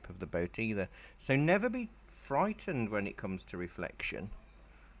the shape of the boat either. So never be frightened when it comes to reflection,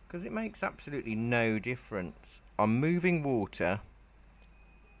 because it makes absolutely no difference. On moving water,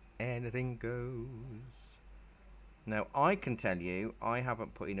 anything goes. Now, I can tell you, I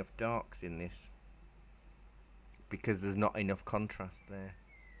haven't put enough darks in this because there's not enough contrast there.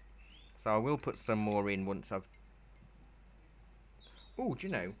 So I will put some more in once I've... Oh, do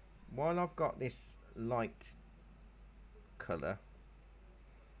you know, while I've got this light colour,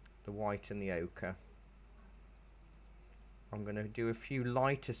 the white and the ochre, I'm going to do a few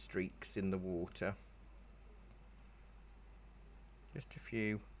lighter streaks in the water. Just a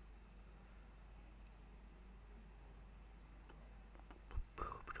few.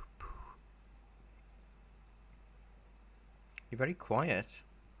 You're very quiet.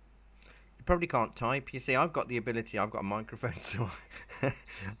 You probably can't type. You see, I've got the ability, I've got a microphone, so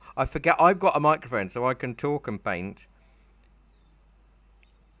I forget I've got a microphone, so I can talk and paint.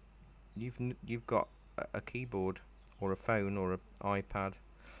 You've got a keyboard or a phone or an iPad,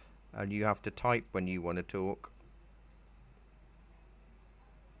 and you have to type when you want to talk.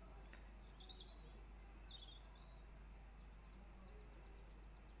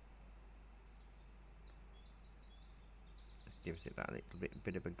 Just gives it that little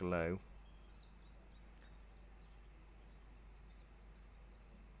bit of a glow.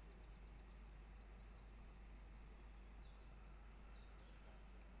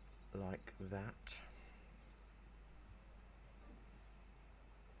 Like that.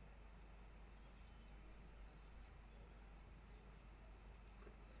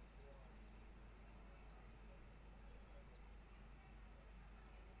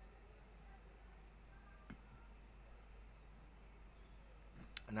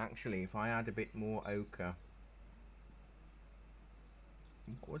 And actually, if I add a bit more ochre,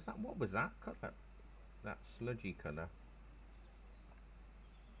 what was that? What was that colour? That sludgy colour.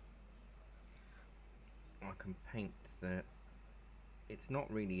 I can paint the... It's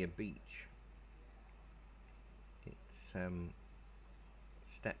not really a beach. It's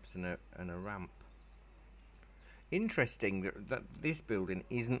steps and a ramp. Interesting that this building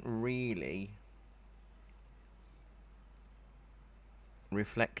isn't really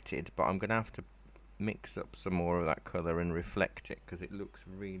reflected, but I'm going to have to mix up some more of that colour and reflect it because it looks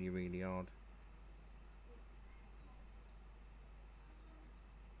really, really odd.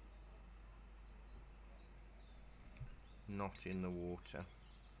 Not in the water.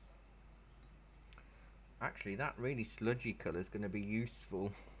 Actually, that really sludgy colour is going to be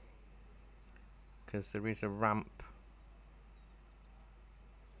useful because there is a ramp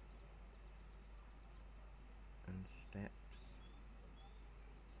and steps.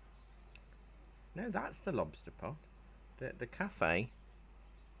 No, that's the lobster pot. The cafe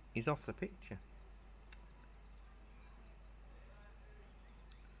is off the picture.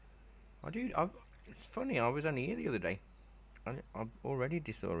 It's funny, I was only here the other day. I'm already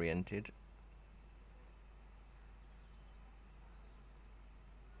disoriented.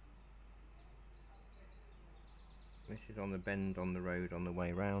 This is on the bend on the road on the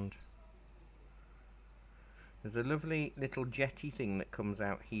way round. There's a lovely little jetty thing that comes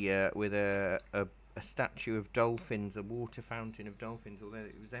out here with a statue of dolphins, a water fountain of dolphins, although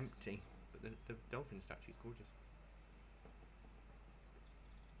it was empty. But the dolphin statue is gorgeous.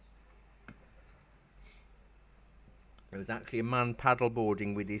 There was actually a man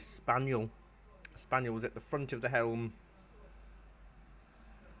paddleboarding with his spaniel. The spaniel was at the front of the helm.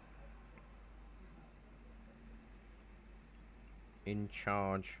 In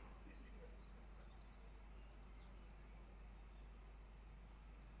charge.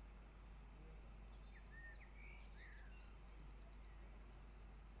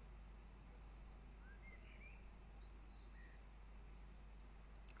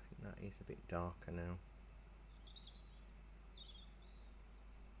 I think that is a bit darker now.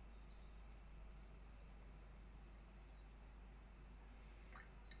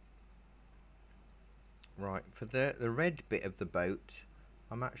 Right, for the red bit of the boat,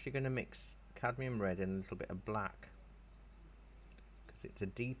 I'm actually going to mix cadmium red and a little bit of black, because it's a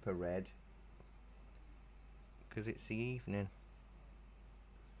deeper red, because it's the evening.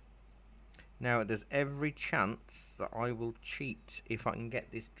 Now there's every chance that I will cheat if I can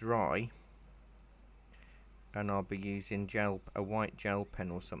get this dry, and I'll be using a white gel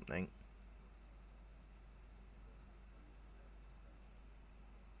pen or something.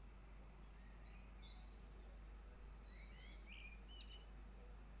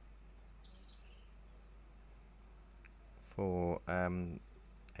 For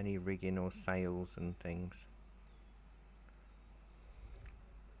any rigging or sails and things.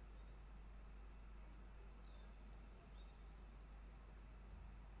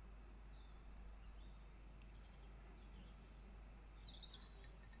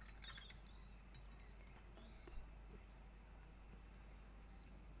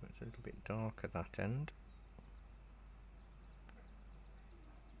 It's a little bit darker that end.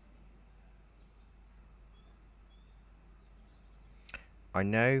 I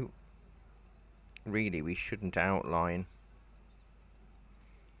know really we shouldn't outline,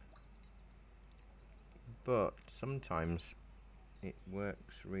 but sometimes it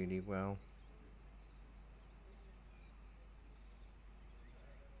works really well.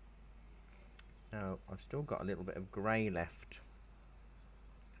 Now I've still got a little bit of grey left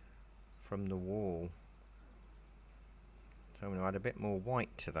from the wall, so I'm going to add a bit more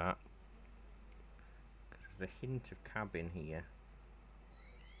white to that, because there's a hint of cabin here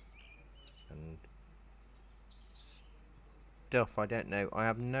and stuff. I don't know, I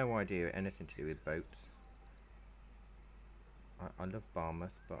have no idea anything to do with boats. I love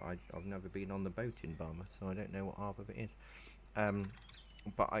Barmouth, but I've never been on the boat in Barmouth, so I don't know what half of it is.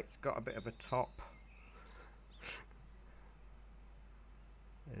 But it's got a bit of a top.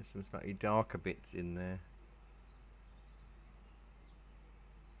 There's some slightly darker bits in there.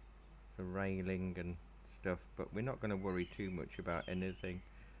 The railing and stuff, but we're not going to worry too much about anything,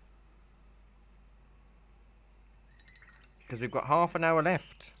 because we've got half an hour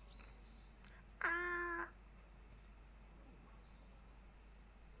left.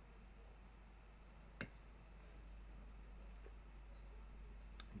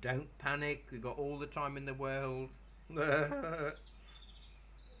 Don't panic, we've got all the time in the world.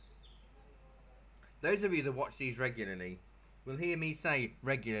 Those of you that watch these regularly will hear me say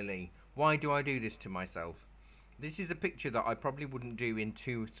regularly, why do I do this to myself? This is a picture that I probably wouldn't do in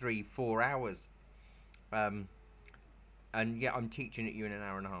 2, 3, 4 hours. And yet I'm teaching it you in an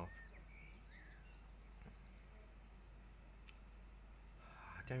hour and a half.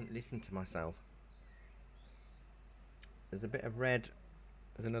 I don't listen to myself. There's a bit of red.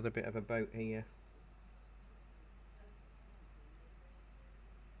 There's another bit of a boat here.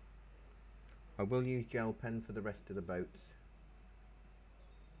 I will use gel pen for the rest of the boats,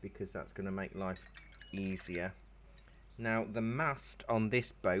 because that's going to make life easier. Now the mast on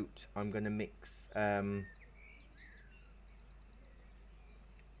this boat, I'm going to mix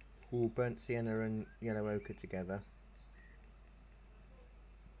burnt sienna and yellow ochre together.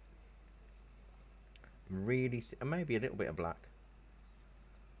 Really, and maybe a little bit of black.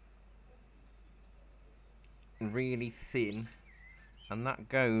 Really thin, and that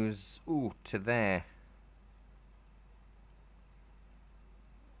goes to there.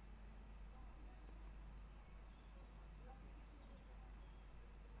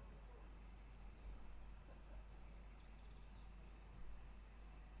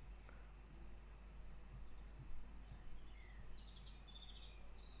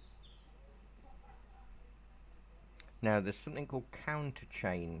 Now there's something called counter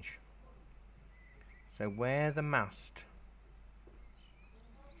change. So where the mast,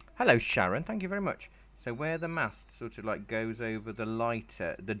 hello Sharon, thank you very much. So where the mast sort of like goes over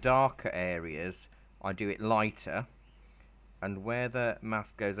the darker areas, I do it lighter, and where the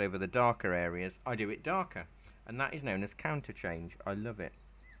mast goes over the darker areas, I do it darker, and that is known as counter change. I love it,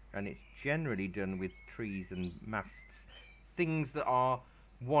 and it's generally done with trees and masts, things that are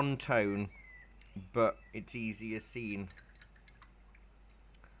one tone, but it's easier seen.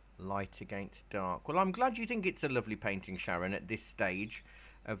 Light against dark. Well, I'm glad you think it's a lovely painting, Sharon, at this stage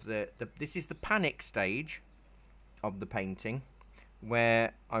of this is the panic stage of the painting,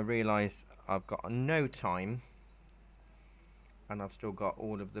 where I realise I've got no time, and I've still got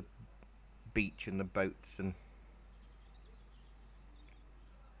all of the beach and the boats and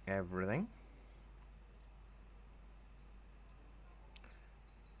everything.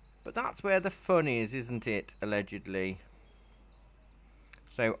 But that's where the fun is, isn't it? Allegedly.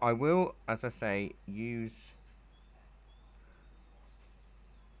 So I will, as I say, use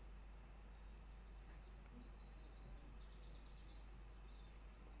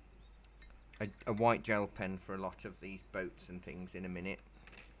a white gel pen for a lot of these boats and things in a minute.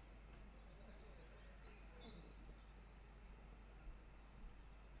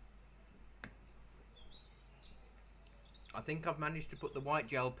 I think I've managed to put the white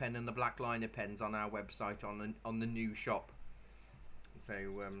gel pen and the black liner pens on our website on the new shop. So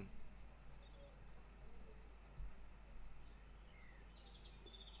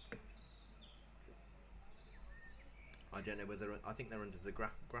I don't know whether, I think they're under the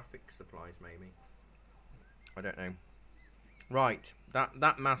graphic supplies maybe. I don't know. Right,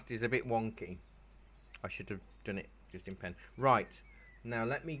 that mast is a bit wonky. I should have done it just in pen. Right, now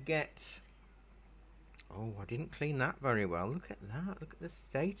let me get... Oh, I didn't clean that very well. Look at that. Look at the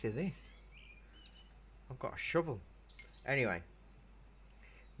state of this. I've got a shovel. Anyway,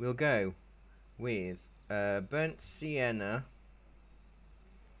 we'll go with burnt sienna,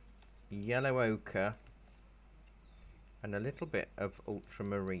 yellow ochre, and a little bit of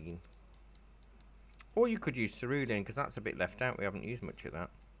ultramarine. Or you could use cerulean, because that's a bit left out. We haven't used much of that.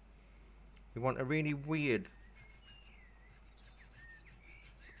 We want a really weird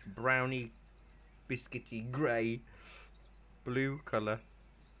browny, biscuity, grey, blue colour.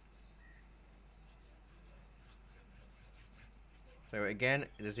 So again,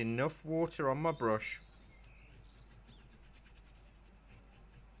 there's enough water on my brush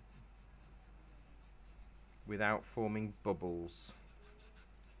without forming bubbles.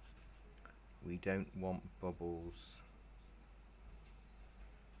 We don't want bubbles.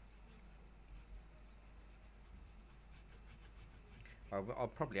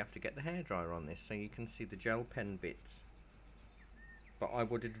 I'll probably have to get the hairdryer on this so you can see the gel pen bits. But I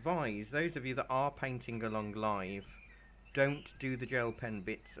would advise those of you that are painting along live, don't do the gel pen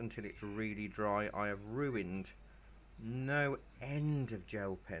bits until it's really dry. I have ruined no end of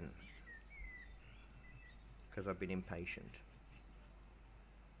gel pens because I've been impatient.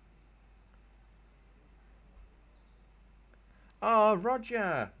 Ah,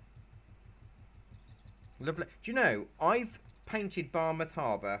 Roger! Lovely. Do you know, I've painted Barmouth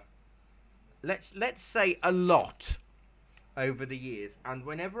Harbour, let's say a lot over the years, and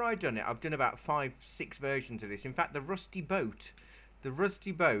whenever I've done it, I've done about 5-6 versions of this. In fact, the rusty boat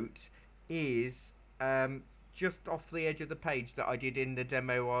is just off the edge of the page that I did in the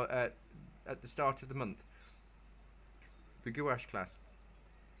demo at the start of the month, the gouache class.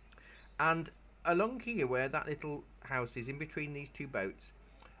 And along here where that little house is in between these two boats,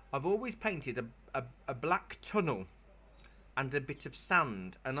 I've always painted a black tunnel and a bit of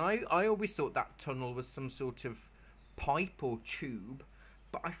sand, and I always thought that tunnel was some sort of pipe or tube,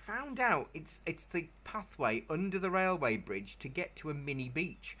 but I found out it's the pathway under the railway bridge to get to a mini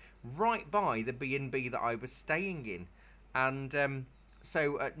beach right by the B&B that I was staying in. And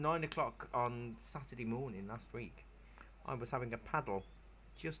so at 9 o'clock on Saturday morning last week, I was having a paddle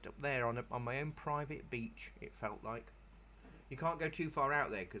just up there on my own private beach. It felt like you can't go too far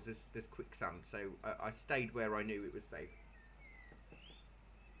out there because there's quicksand, so I stayed where I knew it was safe.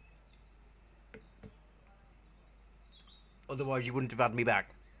 Otherwise you wouldn't have had me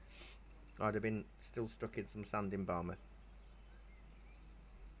back. I'd have been still stuck in some sand in Barmouth.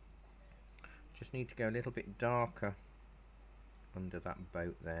 Just need to go a little bit darker under that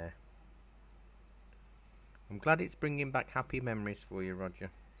boat there. I'm glad it's bringing back happy memories for you, Roger.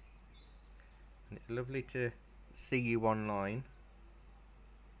 And it's lovely to see you online.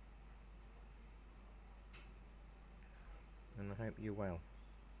 And I hope you're well.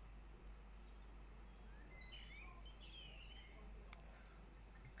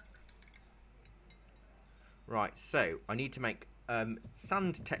 Right, so I need to make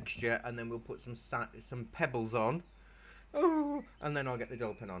sand texture, and then we'll put some pebbles on. Oh, and then I'll get the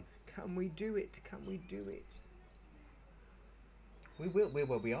gel pen on. Can we do it? Can we do it? We will.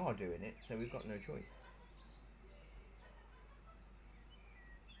 Well, we are doing it, so we've got no choice.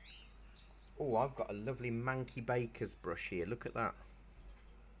 Oh, I've got a lovely Manky Baker's brush here. Look at that.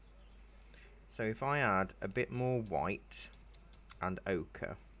 So if I add a bit more white and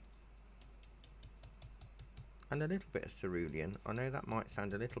ochre and a little bit of cerulean, I know that might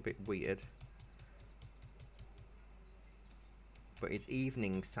sound a little bit weird, but it's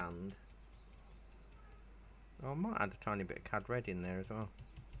evening sand. Oh, I might add a tiny bit of Cad Red in there as well.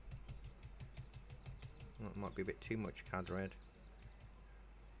 That might be a bit too much Cad Red.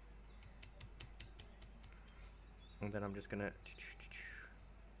 And then I'm just going to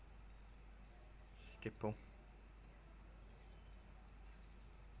stipple.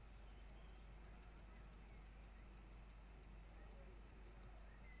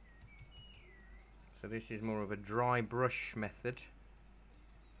 So this is more of a dry brush method.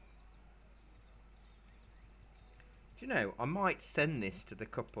 Do you know, I might send this to the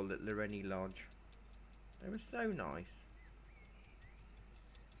couple at Loreni Lodge. They were so nice.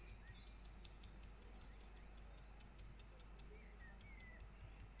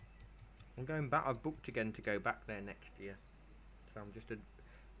 I'm going back. I've booked again to go back there next year. So I'm just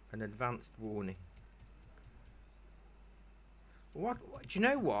an advanced warning. What? Do you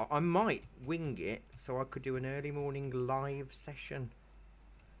know what? I might wing it so I could do an early morning live session.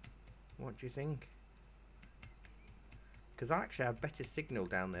 What do you think? Because I actually have better signal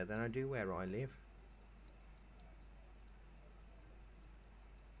down there than I do where I live.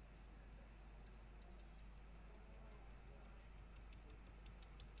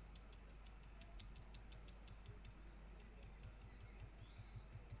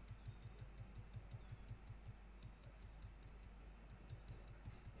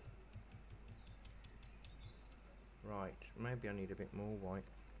 Right, maybe I need a bit more white.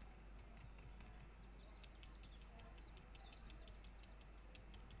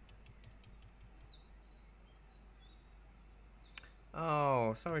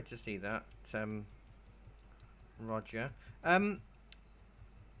 Oh, sorry to see that, Roger.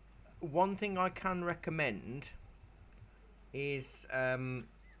 One thing I can recommend is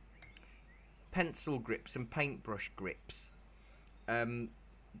pencil grips and paintbrush grips.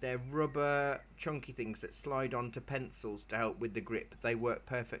 They're rubber, chunky things that slide onto pencils to help with the grip. They work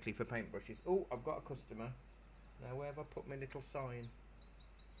perfectly for paintbrushes. Oh, I've got a customer. Now, where have I put my little sign?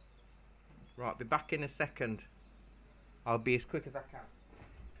 Right, be back in a second. I'll be as quick as I can.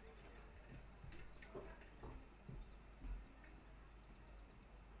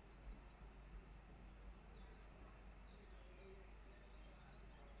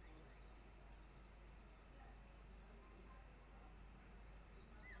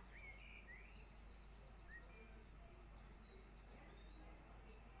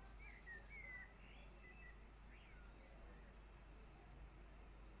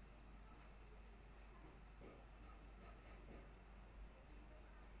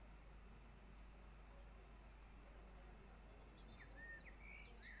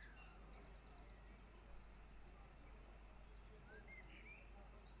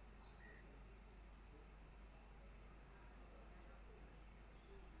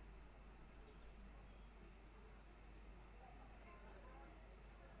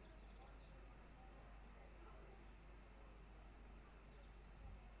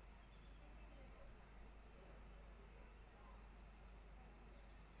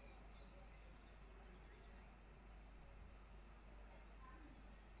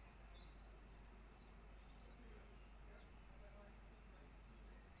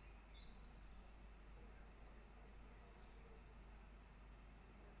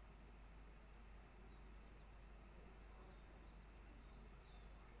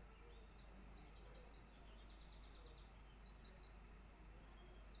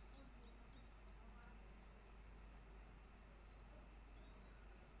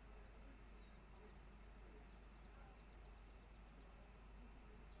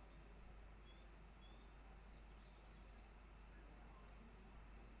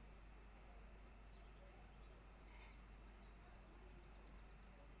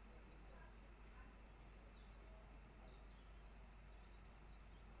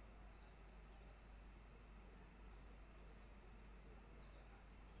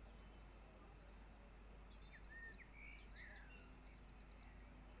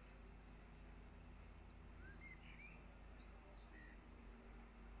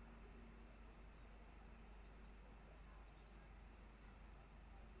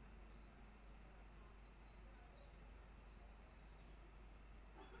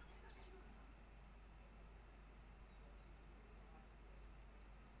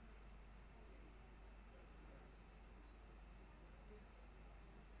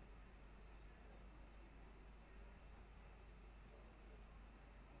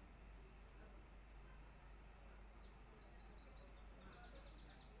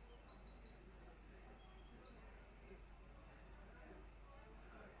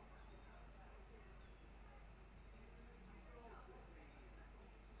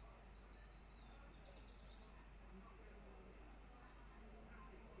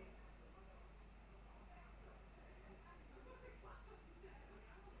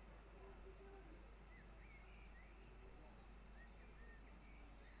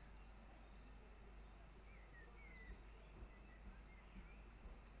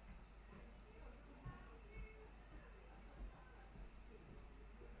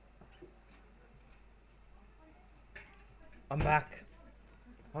 I'm back.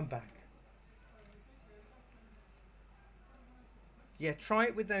 I'm back. Yeah, try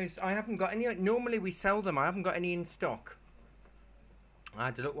it with those. I haven't got any. Normally we sell them. I haven't got any in stock. I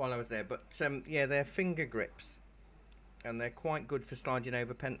had to look while I was there, but yeah, they're finger grips, and they're quite good for sliding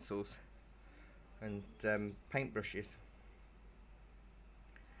over pencils and paintbrushes.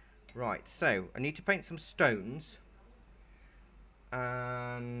 Right, so I need to paint some stones,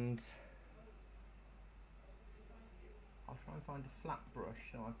 and I'll try and find a flat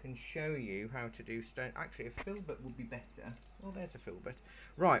brush so I can show you how to do stone. Actually, a filbert would be better. Oh, there's a filbert.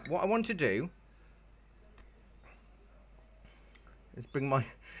 Right, what I want to do is bring my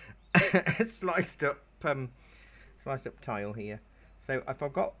sliced up tile here. So if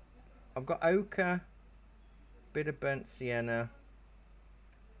I've got ochre, bit of burnt sienna,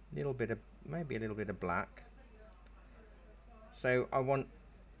 maybe a little bit of black. So I want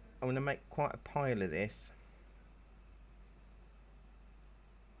to make quite a pile of this.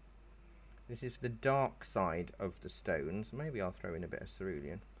 This is the dark side of the stones. Maybe I'll throw in a bit of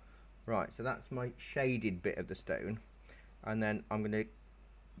cerulean. Right, so that's my shaded bit of the stone. And then I'm going to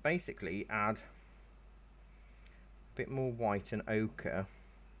basically add a bit more white and ochre.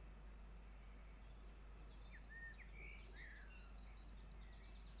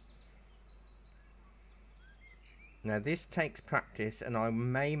 Now this takes practice, and I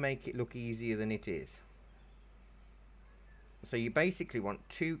may make it look easier than it is. So you basically want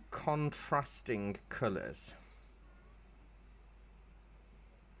two contrasting colours.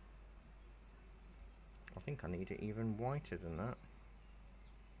 I think I need it even whiter than that.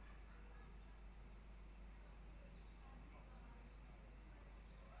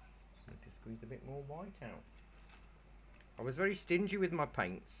 Need to squeeze a bit more white out. I was very stingy with my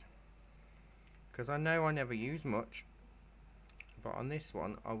paints, because I know I never use much, but on this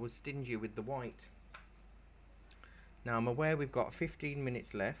one I was stingy with the white. Now I'm aware we've got 15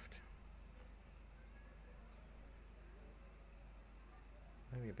 minutes left.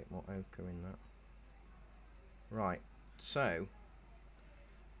 Maybe a bit more ochre in that. Right, so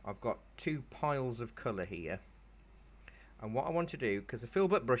I've got two piles of colour here, and what I want to do, because a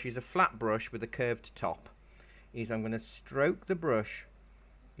filbert brush is a flat brush with a curved top, is I'm going to stroke the brush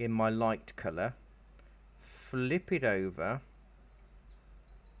in my light colour, flip it over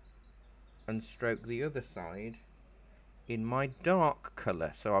and stroke the other side in my dark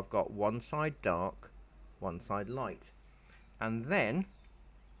colour. So I've got one side dark, one side light, and then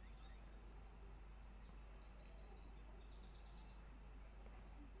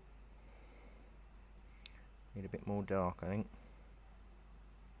need a bit more dark, I think.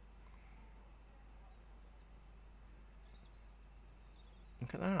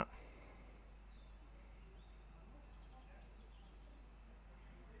 Look at that.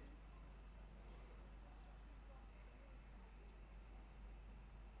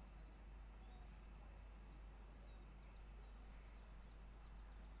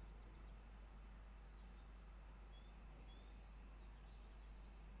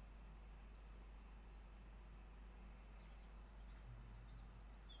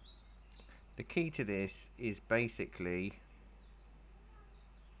 The key to this is basically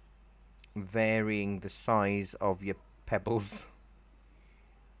varying the size of your pebbles.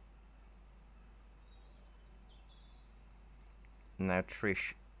 Now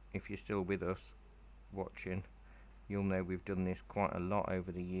Trish, if you're still with us watching, you'll know we've done this quite a lot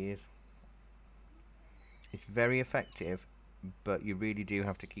over the years. It's very effective, but you really do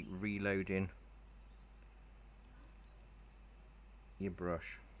have to keep reloading your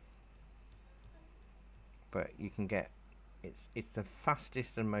brush. But you can get, it's the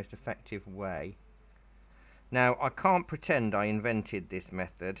fastest and most effective way. Now I can't pretend I invented this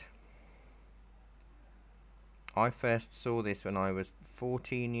method. I first saw this when I was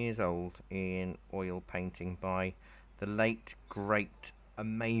 14 years old in oil painting by the late great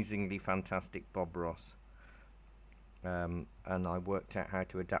amazingly fantastic Bob Ross, and I worked out how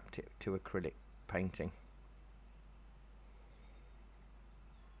to adapt it to acrylic painting.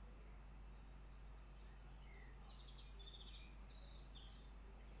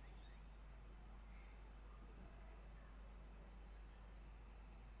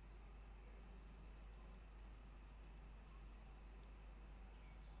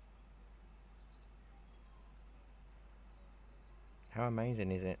 How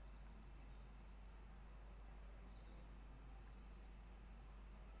amazing is it?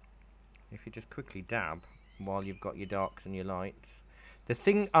 If you just quickly dab while you've got your darks and your lights. The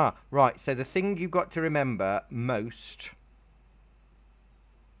thing, right, so the thing you've got to remember most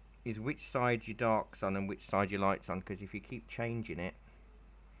is which side your dark's on and which side your light's on, because if you keep changing it,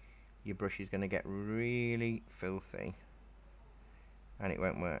 your brush is going to get really filthy and it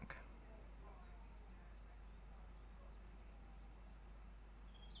won't work.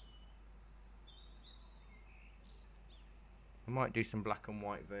 I might do some black and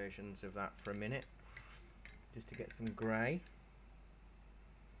white versions of that for a minute, just to get some grey.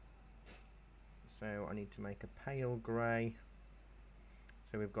 So I need to make a pale grey.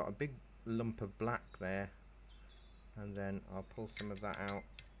 So we've got a big lump of black there, and then I'll pull some of that out,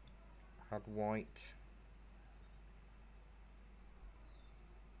 add white.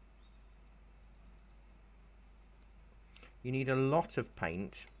 You need a lot of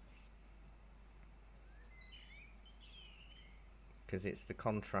paint because it's the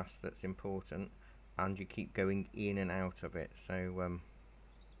contrast that's important, and you keep going in and out of it. So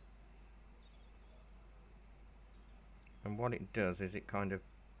and what it does is it kind of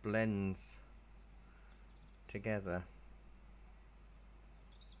blends together.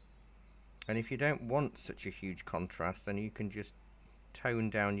 And if you don't want such a huge contrast, then you can just tone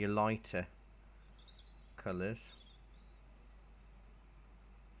down your lighter colours.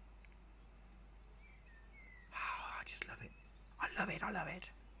 Oh, I just love it. I love it, I love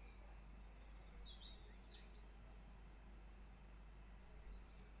it.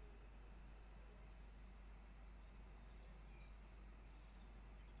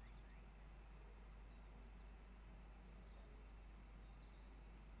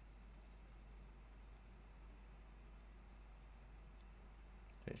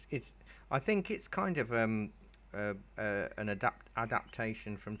 I think it's kind of an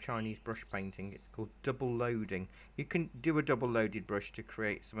adaptation from Chinese brush painting. It's called double loading. You can do a double loaded brush to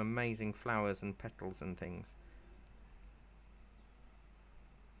create some amazing flowers and petals and things.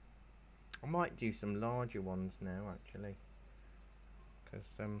 I might do some larger ones now actually, because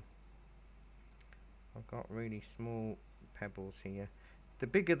I've got really small pebbles here. The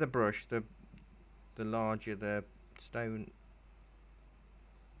bigger the brush, the larger the stone.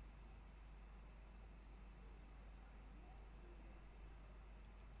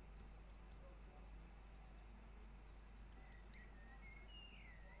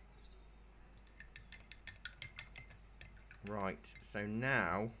 Right, so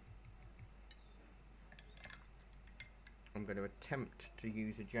now I'm going to attempt to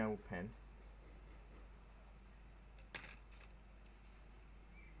use a gel pen.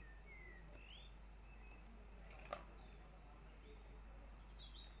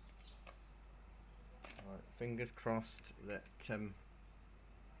 Right, fingers crossed that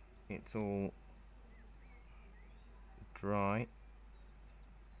it's all dry.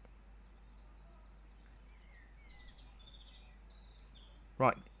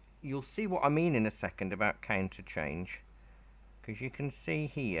 Right, you'll see what I mean in a second about counter change, because you can see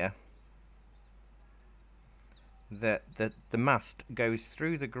here that the mast goes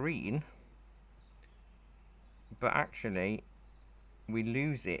through the green, but actually we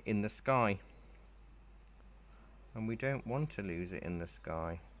lose it in the sky, and we don't want to lose it in the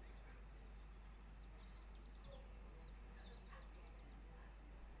sky.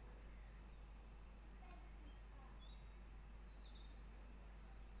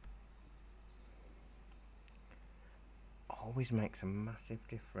 Always makes a massive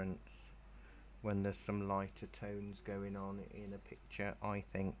difference when there's some lighter tones going on in a picture, I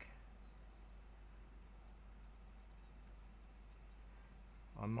think.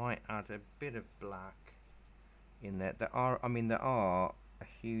 I might add a bit of black in there. There are a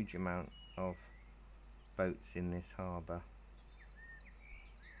huge amount of boats in this harbour.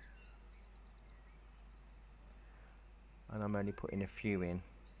 And I'm only putting a few in.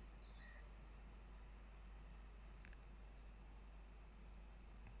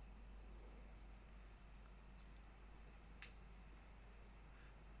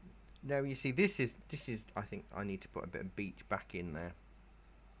 Now you see, this is I think I need to put a bit of beach back in there.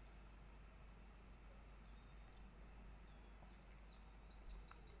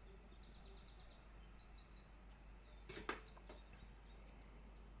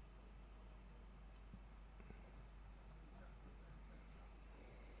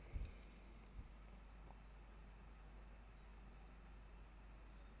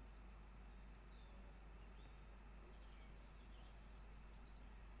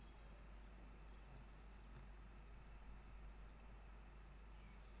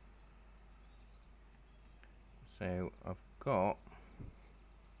 So I've got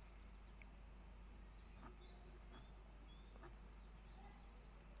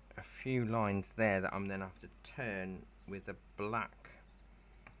a few lines there that I'm then have to turn with a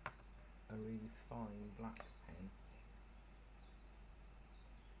really fine black pen.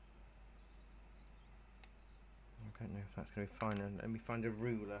 I don't know if that's going to be fine. Let me find a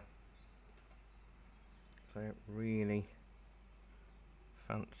ruler. I don't really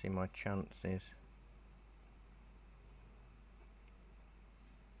fancy my chances.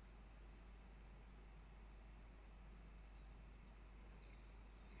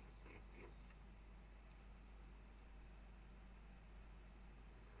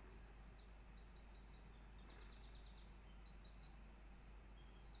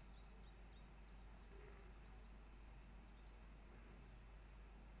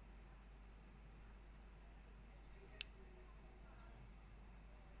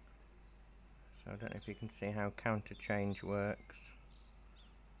 So I don't know if you can see how counter change works.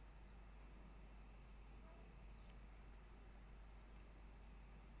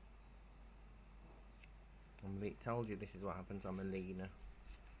 I told you this is what happens on a leaner.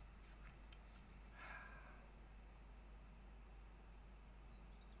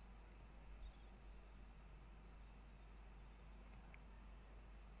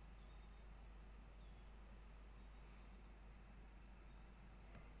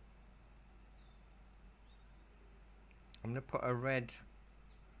 I'm going to put a red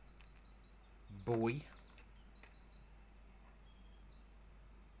buoy.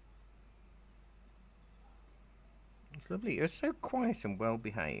 It's lovely. You're so quiet and well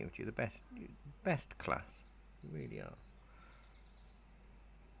behaved. You're the best class. You really are.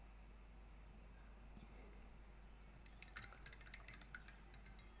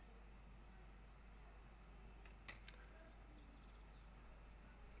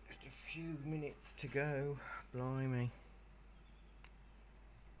 Just a few minutes to go. Blimey.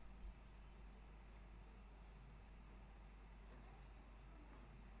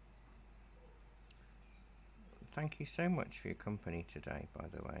 Thank you so much for your company today, by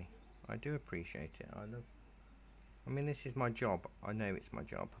the way. I do appreciate it. I mean, this is my job. I know it's my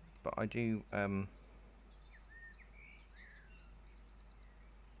job, but I do, oh,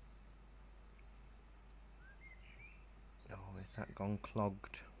 is that gone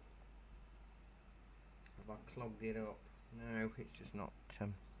clogged? Have I clogged it up? No, it's just not,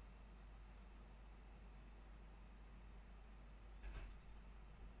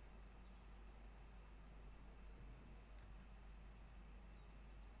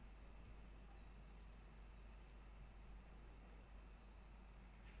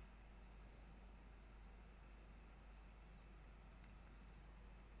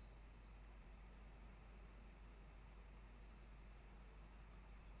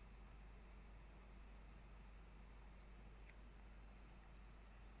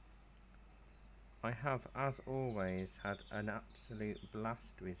 I have, as always, had an absolute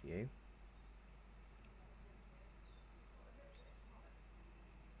blast with you.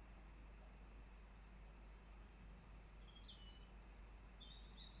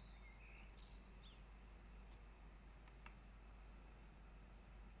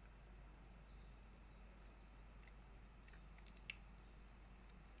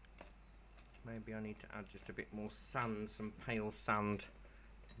 Maybe I need to add just a bit more sand, some pale sand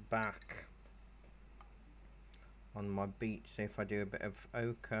back on my beach. So if I do a bit of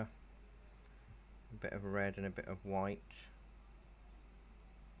ochre, a bit of red and a bit of white.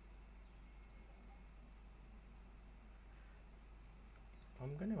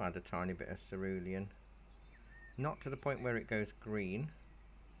 I'm going to add a tiny bit of cerulean, not to the point where it goes green,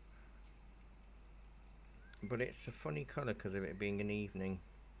 but it's a funny colour because of it being an evening.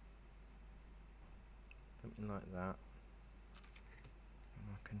 Something like that. And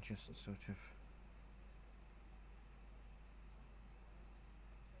I can just sort of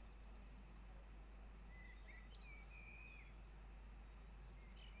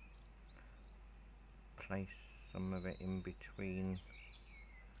place some of it in between.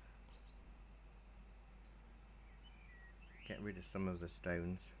 Get rid of some of the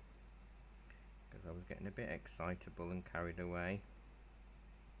stones because I was getting a bit excitable and carried away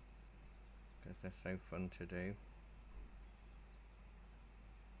because they're so fun to do.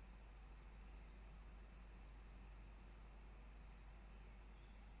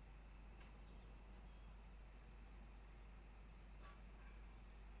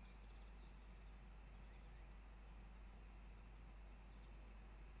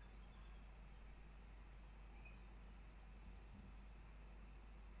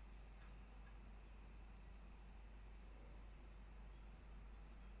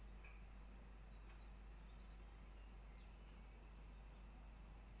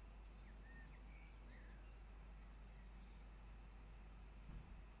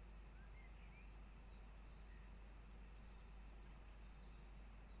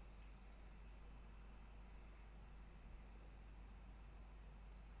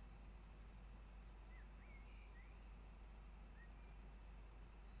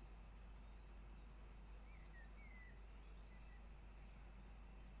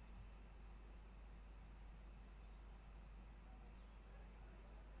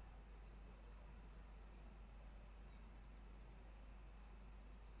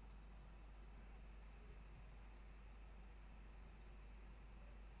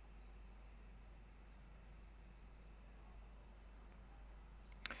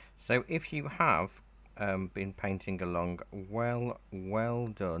 So if you have been painting along, well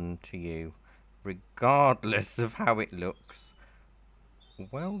done to you, regardless of how it looks.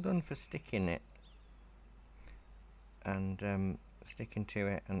 Well done for sticking it. and sticking to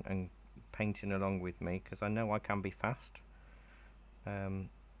it and painting along with me, because I know I can be fast,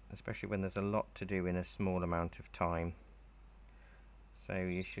 especially when there's a lot to do in a small amount of time. So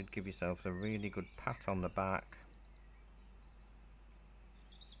you should give yourself a really good pat on the back.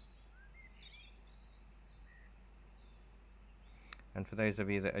 And for those of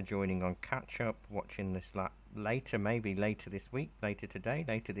you that are joining on catch up, watching this later, maybe later this week, later today,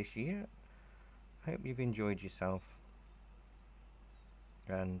 later this year, I hope you've enjoyed yourself.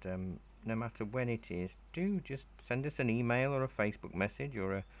 And no matter when it is, do just send us an email or a Facebook message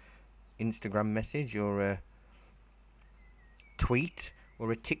or a Instagram message or a tweet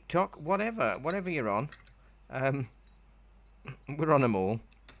or a TikTok, whatever you're on. We're on them all.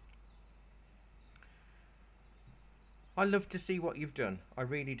 I love to see what you've done. I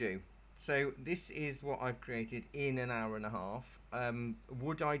really do. So this is what I've created in an hour and a half.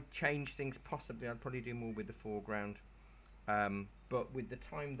 Would I change things? Possibly. I'd probably do more with the foreground. But with the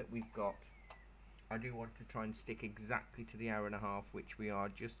time that we've got, I do want to try and stick exactly to the hour and a half, which we are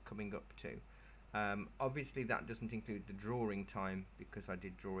just coming up to. Obviously that doesn't include the drawing time, because I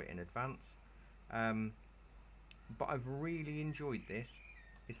did draw it in advance. But I've really enjoyed this.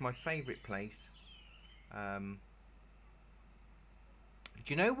 It's my favourite place.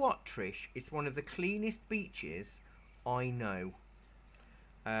 Do you know what, Trish? It's one of the cleanest beaches I know.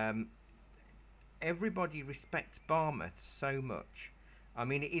 Everybody respects Barmouth so much. I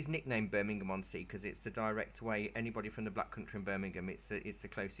mean, it is nicknamed Birmingham on Sea because it's the direct way. Anybody from the Black Country in Birmingham, it's the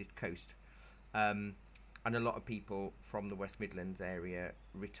closest coast. And a lot of people from the West Midlands area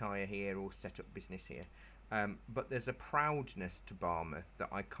retire here or set up business here. But there's a proudness to Barmouth that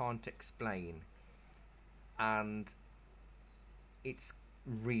I can't explain. And it's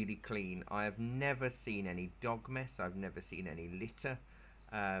really clean. I have never seen any dog mess. I've never seen any litter.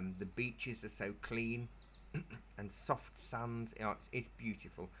 The beaches are so clean and soft sands. You know, it's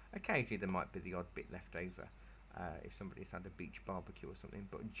beautiful. Occasionally there might be the odd bit left over if somebody's had a beach barbecue or something,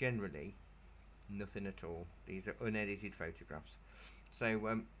 but generally nothing at all. These are unedited photographs. So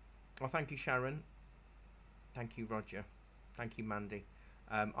well, thank you, Sharon. Thank you, Roger. Thank you, Mandy.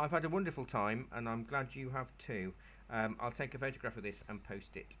 I've had a wonderful time, and I'm glad you have too. I'll take a photograph of this and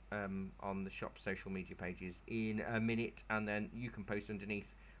post it on the shop's social media pages in a minute, and then you can post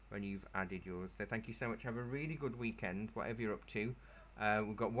underneath when you've added yours. So thank you so much. Have a really good weekend, whatever you're up to.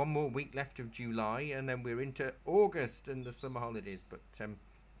 We've got one more week left of July, and then we're into August and the summer holidays. But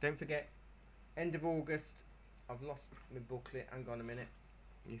don't forget, end of August. I've lost my booklet. Hang on a minute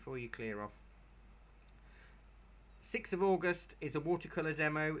before you clear off. 6th of August is a watercolour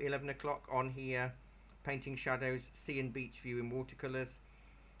demo, 11 o'clock on here. Painting shadows, sea and beach view in watercolours.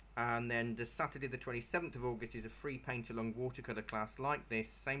 And then the Saturday the 27th of August is a free paint along watercolour class like this,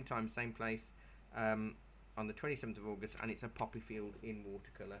 same time, same place, on the 27th of August, and it's a poppy field in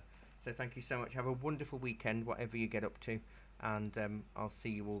watercolour. So thank you so much. Have a wonderful weekend, whatever you get up to, and I'll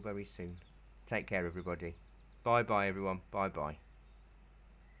see you all very soon. Take care, everybody. Bye bye, everyone. Bye bye.